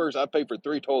January 1st. I paid for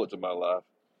 3 toilets in my life,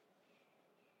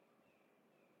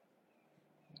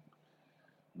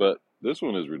 but this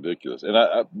one is ridiculous, and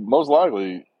I most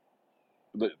likely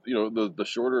the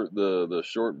shorter the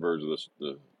short version of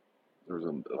this there's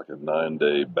like a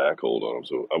 9-day back hold on them,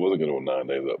 so I wasn't going to go 9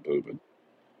 days without pooping.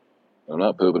 I'm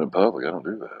not pooping in public. I don't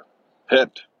do that.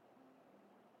 Het.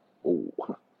 Oh.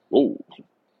 Oh.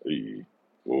 Hey.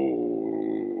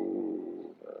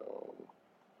 Oh. No.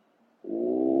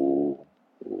 Oh.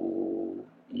 Oh.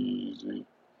 Easy.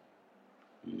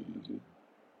 Easy.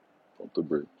 Pump the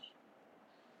brakes.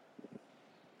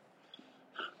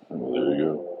 Oh, there you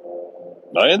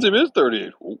go. My enzyme is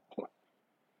 38. Oh.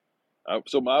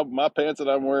 So my pants that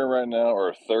I'm wearing right now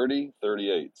are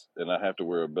 30/38s, and I have to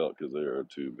wear a belt because they are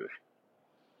too big.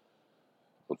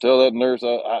 Well, tell that nurse.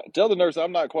 Tell the nurse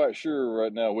I'm not quite sure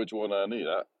right now which one I need.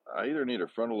 I either need a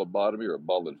frontal lobotomy or a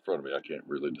ball in front of me. I can't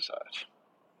really decide.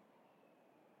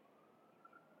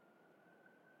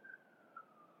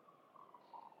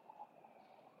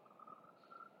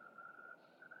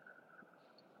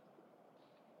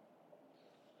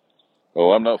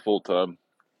 Oh, I'm not full time.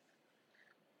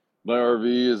 My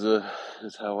RV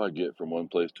is how I get from one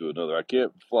place to another. I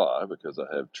can't fly because I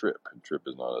have Trip, and Trip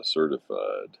is not a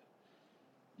certified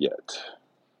yet.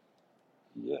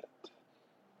 Yet.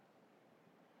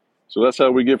 So that's how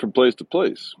we get from place to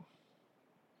place.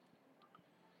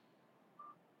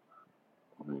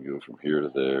 We go from here to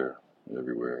there,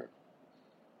 everywhere.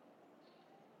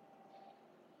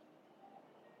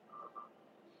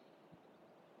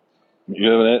 You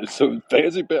have so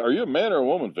fancy pants. Are you a man or a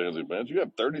woman? Fancy pants. You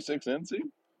have 36 NC.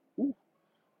 Ooh,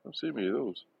 I've seen many of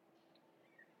those.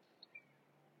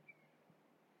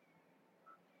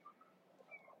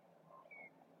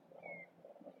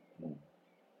 Hmm,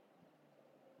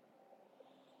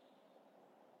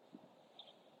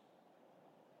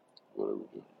 What are we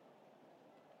doing?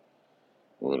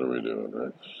 What are we doing,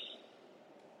 right?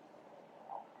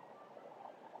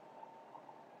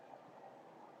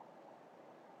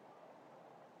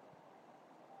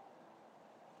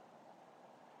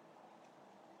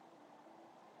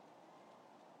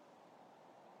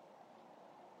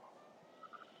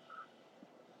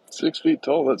 6 feet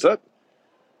tall. That's that.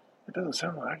 It doesn't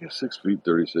sound like. I guess 6 feet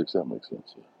 36. That makes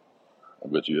sense. Yeah. I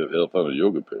bet you have hell ton of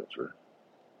yoga pants, right?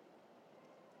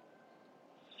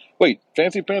 Wait,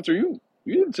 fancy pants are you?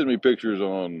 You didn't send me pictures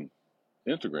on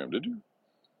Instagram, did you?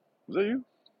 Was that you?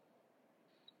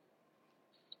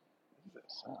 What is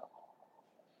that sound?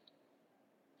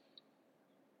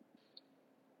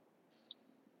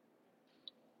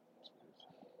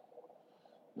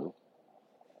 Nope.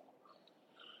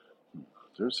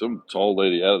 There's some tall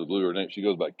lady out of the blue. Her name, she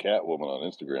goes by Catwoman on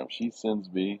Instagram. She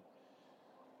sends me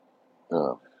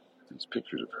uh, these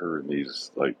pictures of her in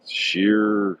these like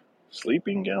sheer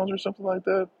sleeping gowns or something like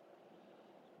that.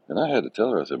 And I had to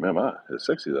tell her, I said, ma'am, as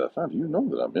sexy as I find you, know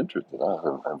that I'm interested.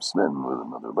 I'm smitten with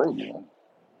another lady.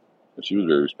 And she was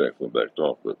very respectful and backed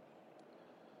off, but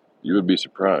you would be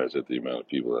surprised at the amount of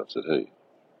people that have said, hey,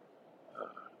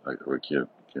 we can't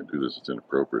do this. It's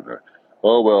inappropriate. And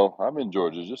oh, well, I'm in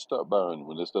Georgia. Just stop by, and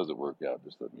when this doesn't work out,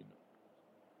 just let me know.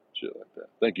 Shit like that.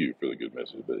 Thank you for the good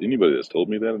message. But anybody that's told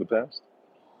me that in the past,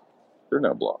 they're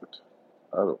now blocked.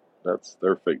 I don't.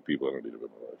 They're fake people. I don't need them in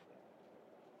my life.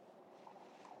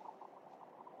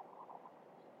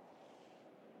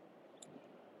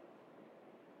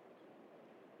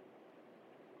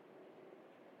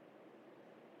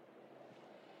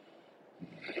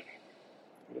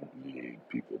 I don't need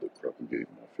people to propagate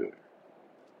my failure,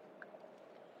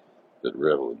 that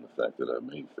revel in the fact that I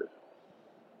may fail.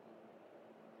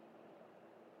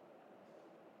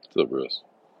 What's up, Russ?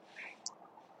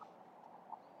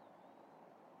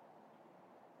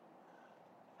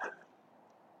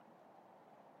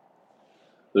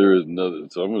 There is nothing.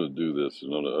 So I'm going to do this.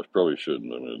 And I probably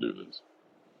shouldn't. I'm going to do this.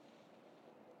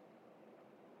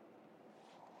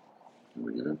 Can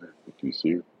we get in there? Can you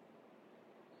see her?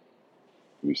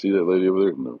 Can you see that lady over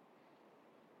there? No.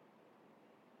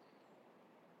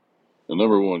 And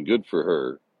number one, good for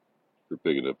her for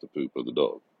picking up the poop of the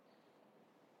dog.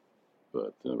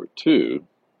 But number two,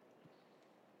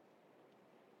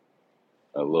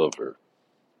 I love her.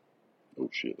 Oh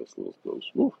shit, that's a little close.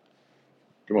 Woo.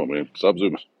 Come on, man. Stop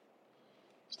zooming.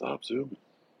 Stop zooming.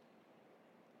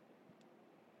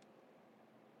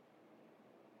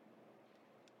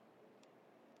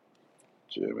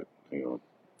 Damn it. Hang on.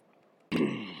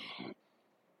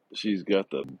 She's got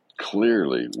the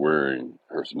clearly wearing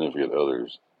her significant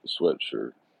other's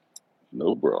sweatshirt,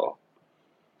 no bra,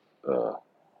 uh,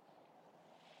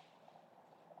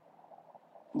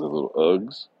 the little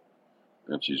Uggs,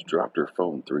 and she's dropped her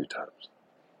phone 3 times.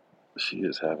 She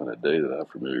is having a day that I'm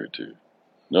familiar to.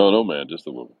 No, no, man, just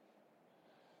a woman.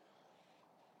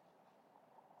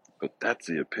 But that's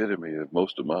the epitome of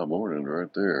most of my morning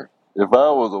right there. If I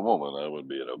was a woman, I would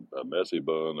be in a messy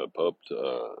bun, a bump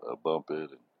it,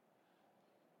 and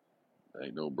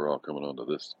ain't no bra coming onto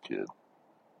this kid.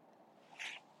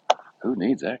 Who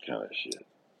needs that kind of shit?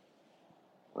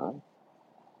 Huh?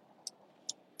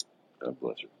 God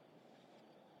bless her.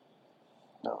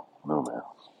 No, no, man.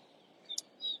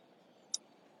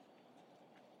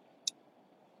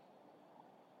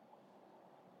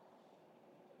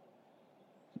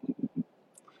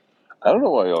 I don't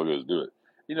know why y'all guys do it.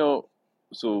 You know,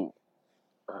 so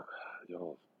uh,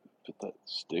 y'all put that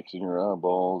sticks in your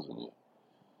eyeballs, and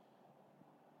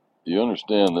you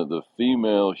understand that the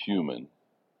female human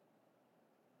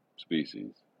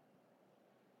species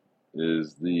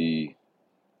is the.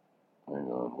 Hang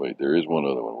on, wait. There is one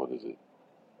other one. What is it?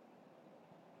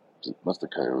 It's not the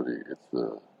coyote. It's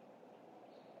the.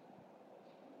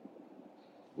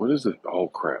 What is it? Oh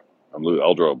crap!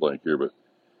 I'll draw a blank here, but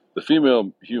the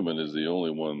female human is the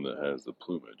only one that has the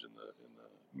plumage in the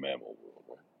mammal world.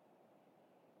 Right?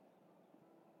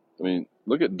 I mean,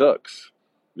 look at ducks.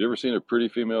 You ever seen a pretty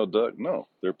female duck? No,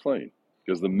 they're plain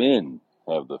because the men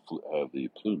have the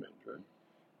plumage, right?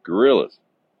 Gorillas,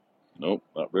 nope,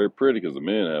 not very pretty because the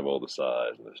men have all the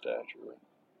size and the stature, right?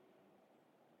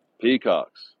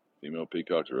 Peacocks, female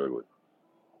peacocks are ugly.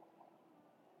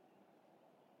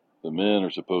 The men are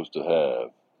supposed to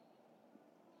have.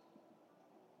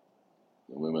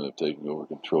 The women have taken over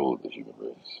control of the human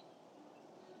race.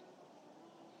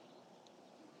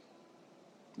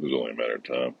 It was only a matter of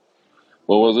time.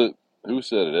 What was it? Who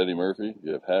said it? Eddie Murphy.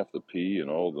 You have half the pee and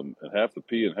half the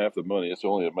pee and half the money. It's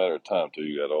only a matter of time till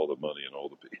you got all the money and all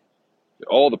the pee.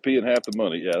 All the pee and half the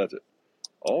money. Yeah, that's it.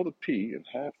 All the pee and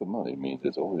half the money means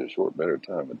it's only a short matter of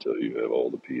time until you have all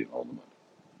the pee and all the money.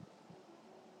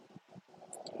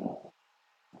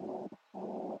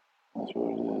 That's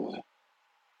what it is.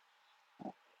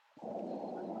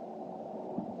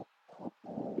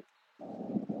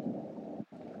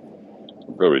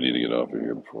 I probably need to get off of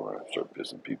here before I start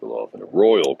pissing people off in a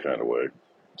royal kind of way.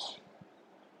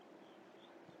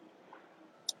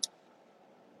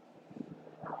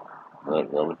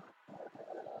 Right, Robin?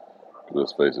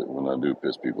 Let's face it, when I do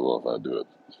piss people off, I do it.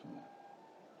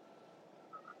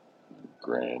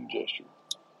 Grand gesture.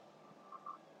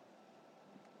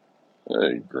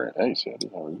 Hey, Grant. Hey, Sandy,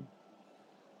 how are you?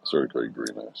 Sorry to call you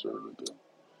Green Eye, sorry, but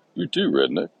you too,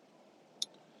 redneck.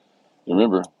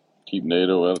 Remember, keep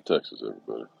NATO out of Texas,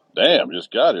 everybody. Damn,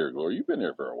 just got here, Glory. You've been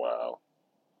here for a while.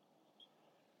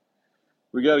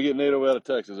 We got to get NATO out of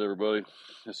Texas, everybody.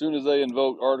 As soon as they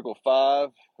invoke Article 5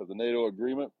 of the NATO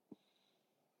agreement,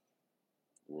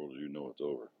 the world as you know it's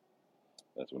over.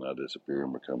 That's when I disappear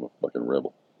and become a fucking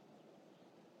rebel.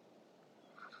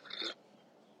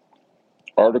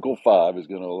 Article 5 is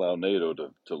going to allow NATO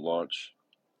to launch,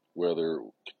 whether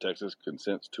Texas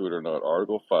consents to it or not.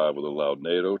 Article 5 will allow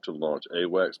NATO to launch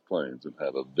AWACS planes and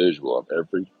have a visual on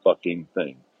every fucking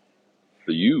thing.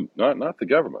 Not the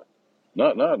government,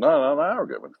 not our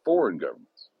government, foreign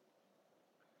governments.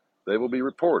 They will be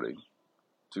reporting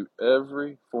to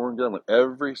every foreign government,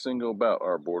 every single about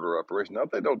our border operation. Now,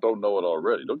 they don't know it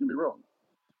already. Don't get me wrong.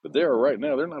 But they are right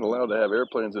now. They're not allowed to have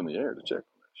airplanes in the air to check on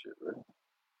that shit, right?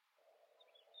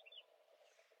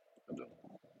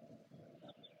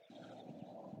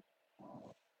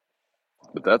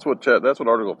 But that's what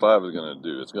Article 5 is going to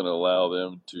do. It's going to allow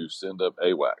them to send up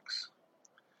AWACS.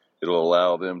 It'll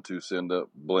allow them to send up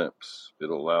blimps.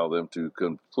 It'll allow them to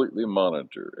completely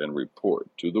monitor and report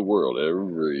to the world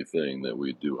everything that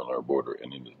we do on our border,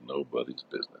 and it is nobody's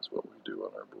business what we do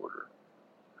on our border.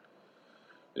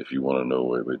 If you want to know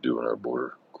what we do on our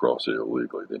border, cross it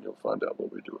illegally, then you'll find out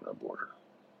what we do on our border.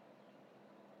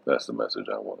 That's the message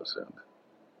I want to send.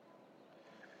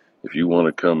 If you want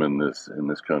to come in this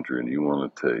country and you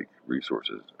want to take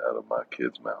resources out of my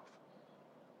kid's mouth,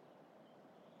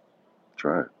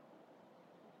 try it.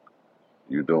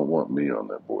 You don't want me on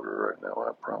that border right now,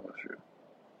 I promise you.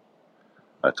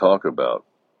 I talk about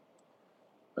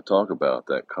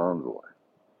that convoy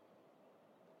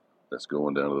that's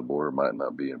going down to the border might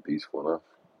not be peaceful enough.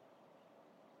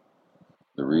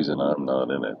 The reason I'm not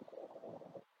in it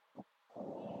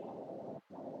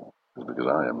is because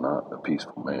I am not a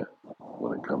peaceful man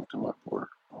when it comes to my border.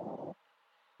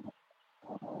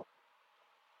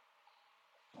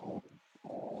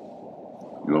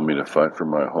 You want me to fight for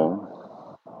my home?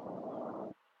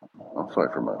 I'll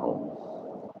fight for my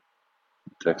home.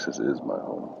 Texas is my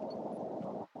home.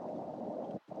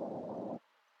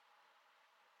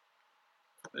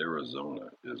 Arizona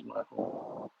is my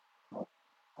home.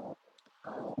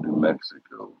 New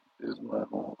Mexico is my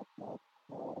home.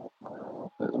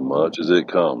 As much as it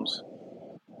comes,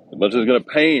 as much as it's going to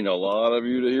pain a lot of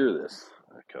you to hear this,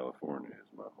 California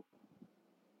is my home.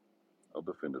 I'll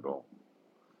defend it all.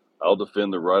 I'll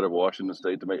defend the right of Washington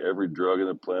State to make every drug on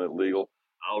the planet legal.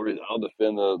 I'll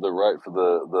defend the right for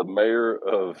the mayor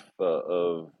of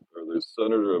or the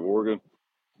senator of Oregon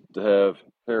to have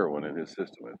heroin in his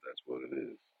system if that's what it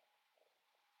is.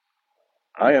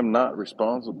 I am not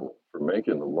responsible for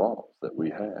making the laws that we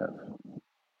have.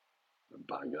 And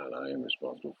by God, I am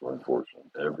responsible for enforcing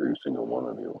every single one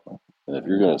of you. And if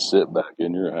you're going to sit back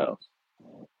in your house,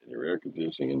 in your air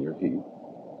conditioning and your heat,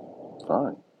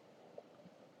 fine.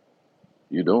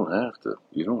 You don't have to.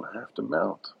 You don't have to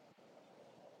mount,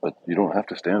 but you don't have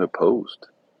to stand a post.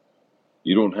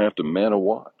 You don't have to man a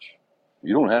watch.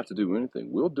 You don't have to do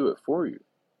anything. We'll do it for you.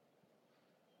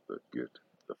 But get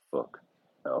the fuck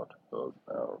out of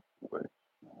our way.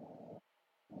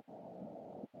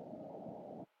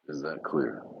 Is that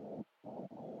clear?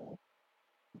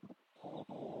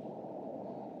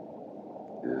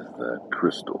 Is that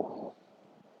crystal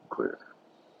clear?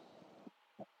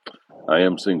 I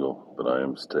am single, but I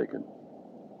am taken.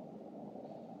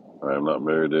 I am not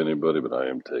married to anybody, but I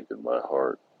am taken. My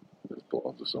heart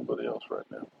belongs to somebody else right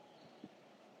now.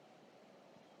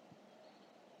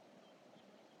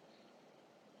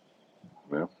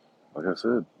 Well, like I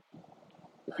said,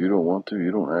 if you don't want to,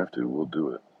 you don't have to. We'll do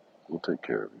it. We'll take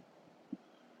care of you.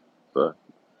 But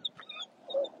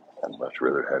I'd much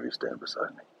rather have you stand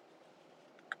beside me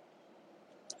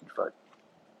and fight.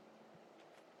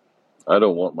 I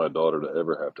don't want my daughter to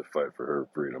ever have to fight for her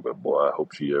freedom, but boy, I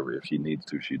hope if she needs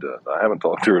to, she does. I haven't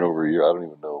talked to her in over a year. I don't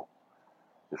even know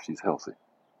if she's healthy.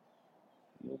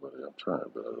 Nobody, I'm trying,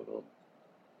 but I don't know.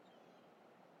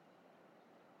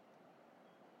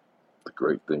 The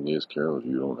great thing is, Carol, is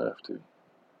you don't have to.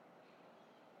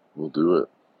 We'll do it.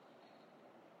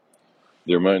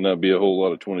 There might not be a whole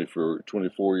lot of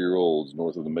 24-year-olds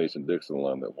north of the Mason-Dixon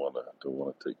line that want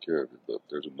to take care of it, but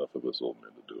there's enough of us old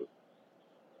men to do it.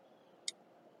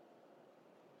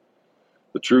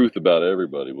 The truth about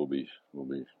everybody will be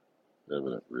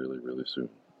evident really, really soon.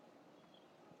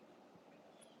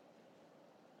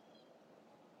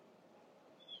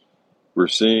 We're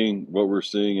seeing what we're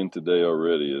seeing in today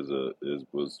already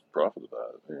was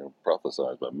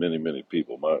prophesied by many, many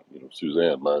people.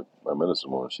 Suzanne, my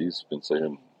medicine woman, she's been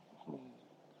saying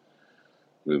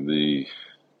with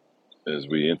as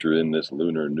we enter in this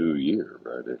lunar new year,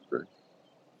 right?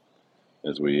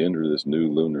 As we enter this new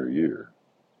lunar year,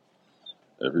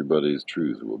 everybody's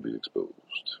truth will be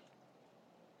exposed.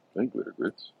 Thank you,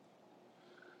 Grits.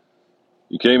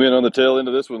 You came in on the tail end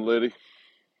of this one, lady.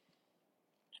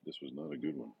 This was not a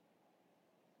good one.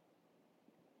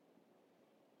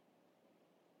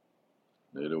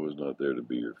 NATO was not there to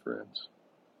be your friends.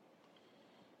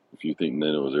 if you think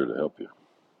NATO is there to help you,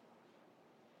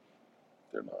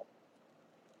 they're not.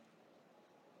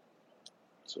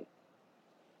 So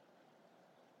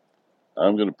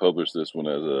I'm going to publish this one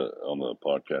as on the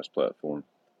podcast platform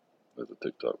as a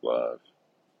TikTok live.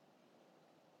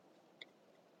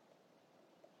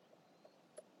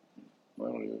 I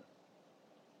don't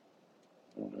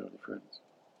have any friends.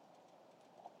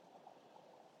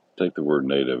 Take the word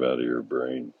native out of your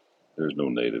brain. There's no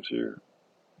natives here.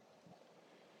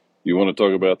 You want to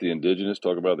talk about the indigenous?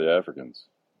 Talk about the Africans.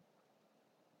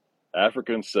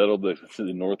 Africans settled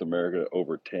in North America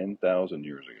over 10,000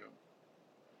 years ago.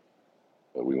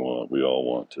 But we all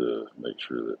want to make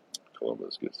sure that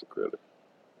Columbus gets the credit.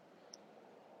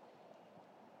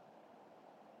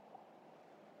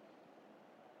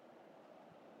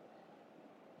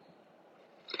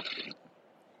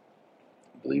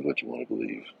 Believe what you want to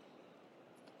believe.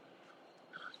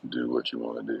 Do what you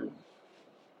want to do.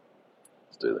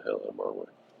 Stay the hell out of our way.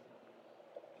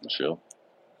 Michelle,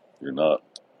 you're not.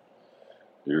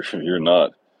 You're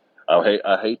not.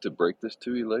 I hate to break this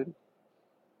to you, lady.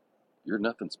 You're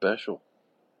nothing special.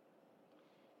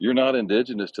 You're not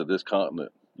indigenous to this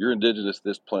continent. You're indigenous to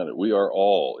this planet. We are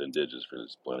all indigenous for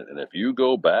this planet. And if you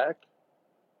go back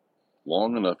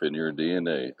long enough in your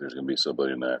DNA, there's going to be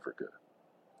somebody in Africa.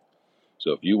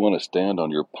 So if you want to stand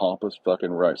on your pompous fucking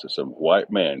rights that some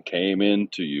white man came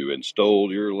into you and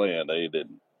stole your land, they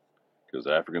didn't. Because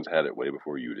Africans had it way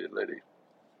before you did, lady.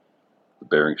 The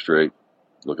Bering Strait,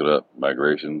 look it up,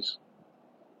 migrations.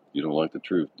 You don't like the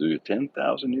truth, do you?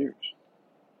 10,000 years.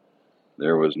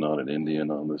 There was not an Indian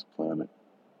on this planet.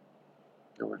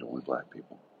 There were only black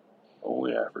people,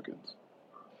 only Africans.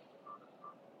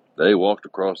 They walked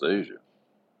across Asia.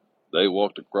 They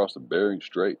walked across the Bering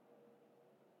Strait.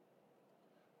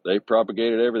 They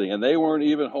propagated everything, and they weren't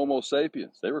even Homo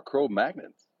sapiens. They were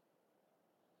Cro-Magnons.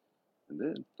 And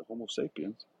then the Homo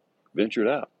sapiens ventured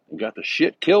out and got the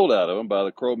shit killed out of them by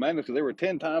the Cro-Magnons because they were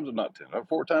 10 times, not 10,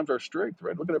 4 times our strength,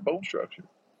 right? Look at their bone structure.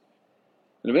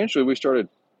 And eventually we started,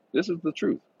 this is the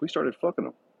truth, we started fucking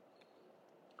them.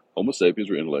 Homo sapiens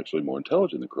were intellectually more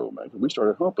intelligent than Cro-Magnons. We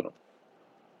started humping them,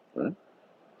 right?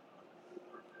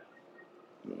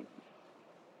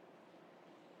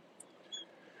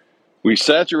 We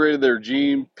saturated their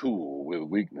gene pool with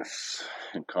weakness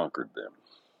and conquered them,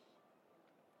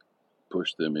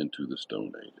 pushed them into the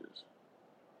Stone Ages.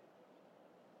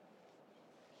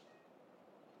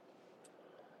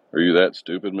 Are you that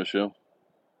stupid, Michelle?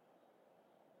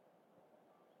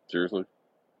 Seriously?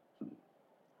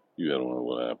 You don't know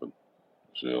what happened,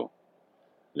 Michelle.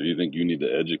 If you think you need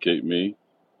to educate me,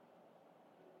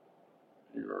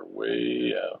 you are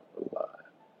way out of line.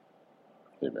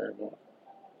 Hey, Mary Moore.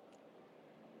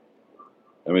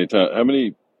 How many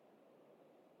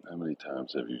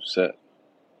times have you sat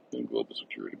in global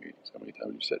security meetings? How many times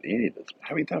have you sat in any of this?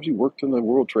 How many times have you worked in the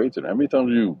World Trade Center? How many times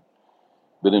have you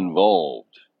been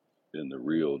involved in the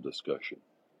real discussion?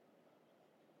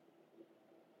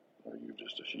 Or are you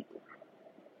just a sheeple?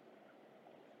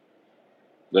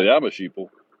 I'm a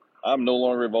sheeple. I'm no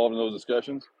longer involved in those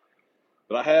discussions,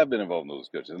 but I have been involved in those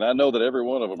discussions. And I know that every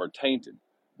one of them are tainted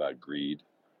by greed.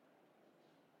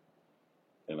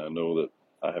 And I know that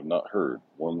I have not heard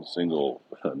one single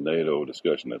NATO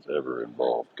discussion that's ever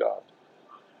involved God.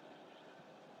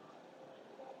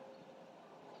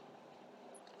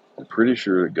 I'm pretty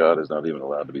sure that God is not even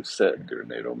allowed to be said during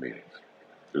NATO meetings.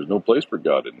 There's no place for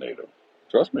God in NATO.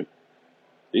 Trust me.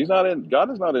 He's not in. God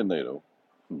is not in NATO.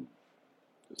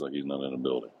 It's like he's not in a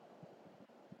building.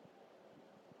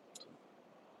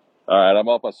 All right, I'm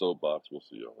off my soapbox. We'll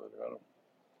see y'all later.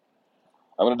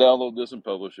 I'm going to download this and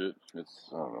publish it. It's,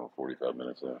 I don't know, 45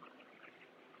 minutes now.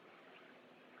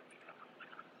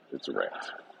 It's a rant.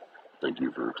 Thank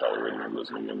you for tolerating and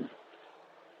listening and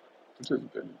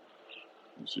participating.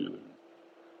 We'll see you later.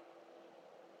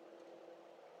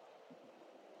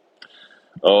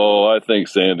 Oh, I think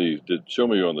Sandy did. Show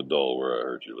me on the doll where I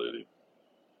hurt you, lady.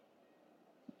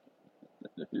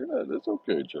 You're not. That's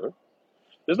okay, Chuck.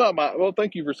 It's not my. Well,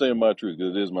 thank you for saying my truth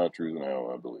because it is my truth and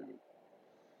how I believe it.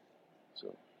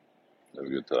 So have a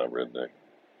good time, redneck.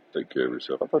 Take care of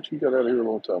yourself. I thought you got out of here a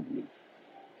long time ago.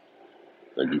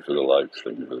 Thank you for the likes.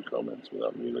 Thank you for the comments.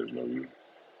 Without me, there's no you.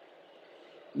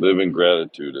 Live in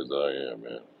gratitude as I am,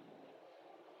 man.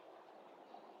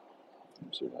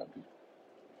 I'm so happy.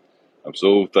 I'm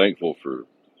so thankful for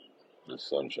this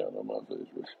sunshine on my face.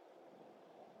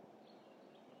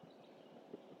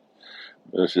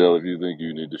 Michelle, if you think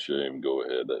you need to shame, go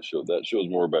ahead. That shows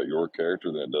more about your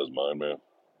character than it does mine, man.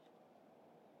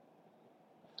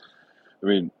 I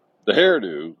mean, the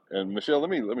hairdo, and Michelle, let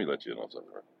me let you in on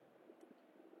something. Right?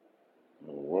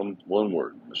 One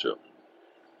word, Michelle.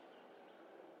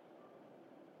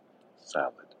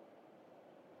 Salad.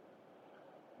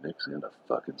 Mix in a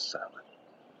fucking salad.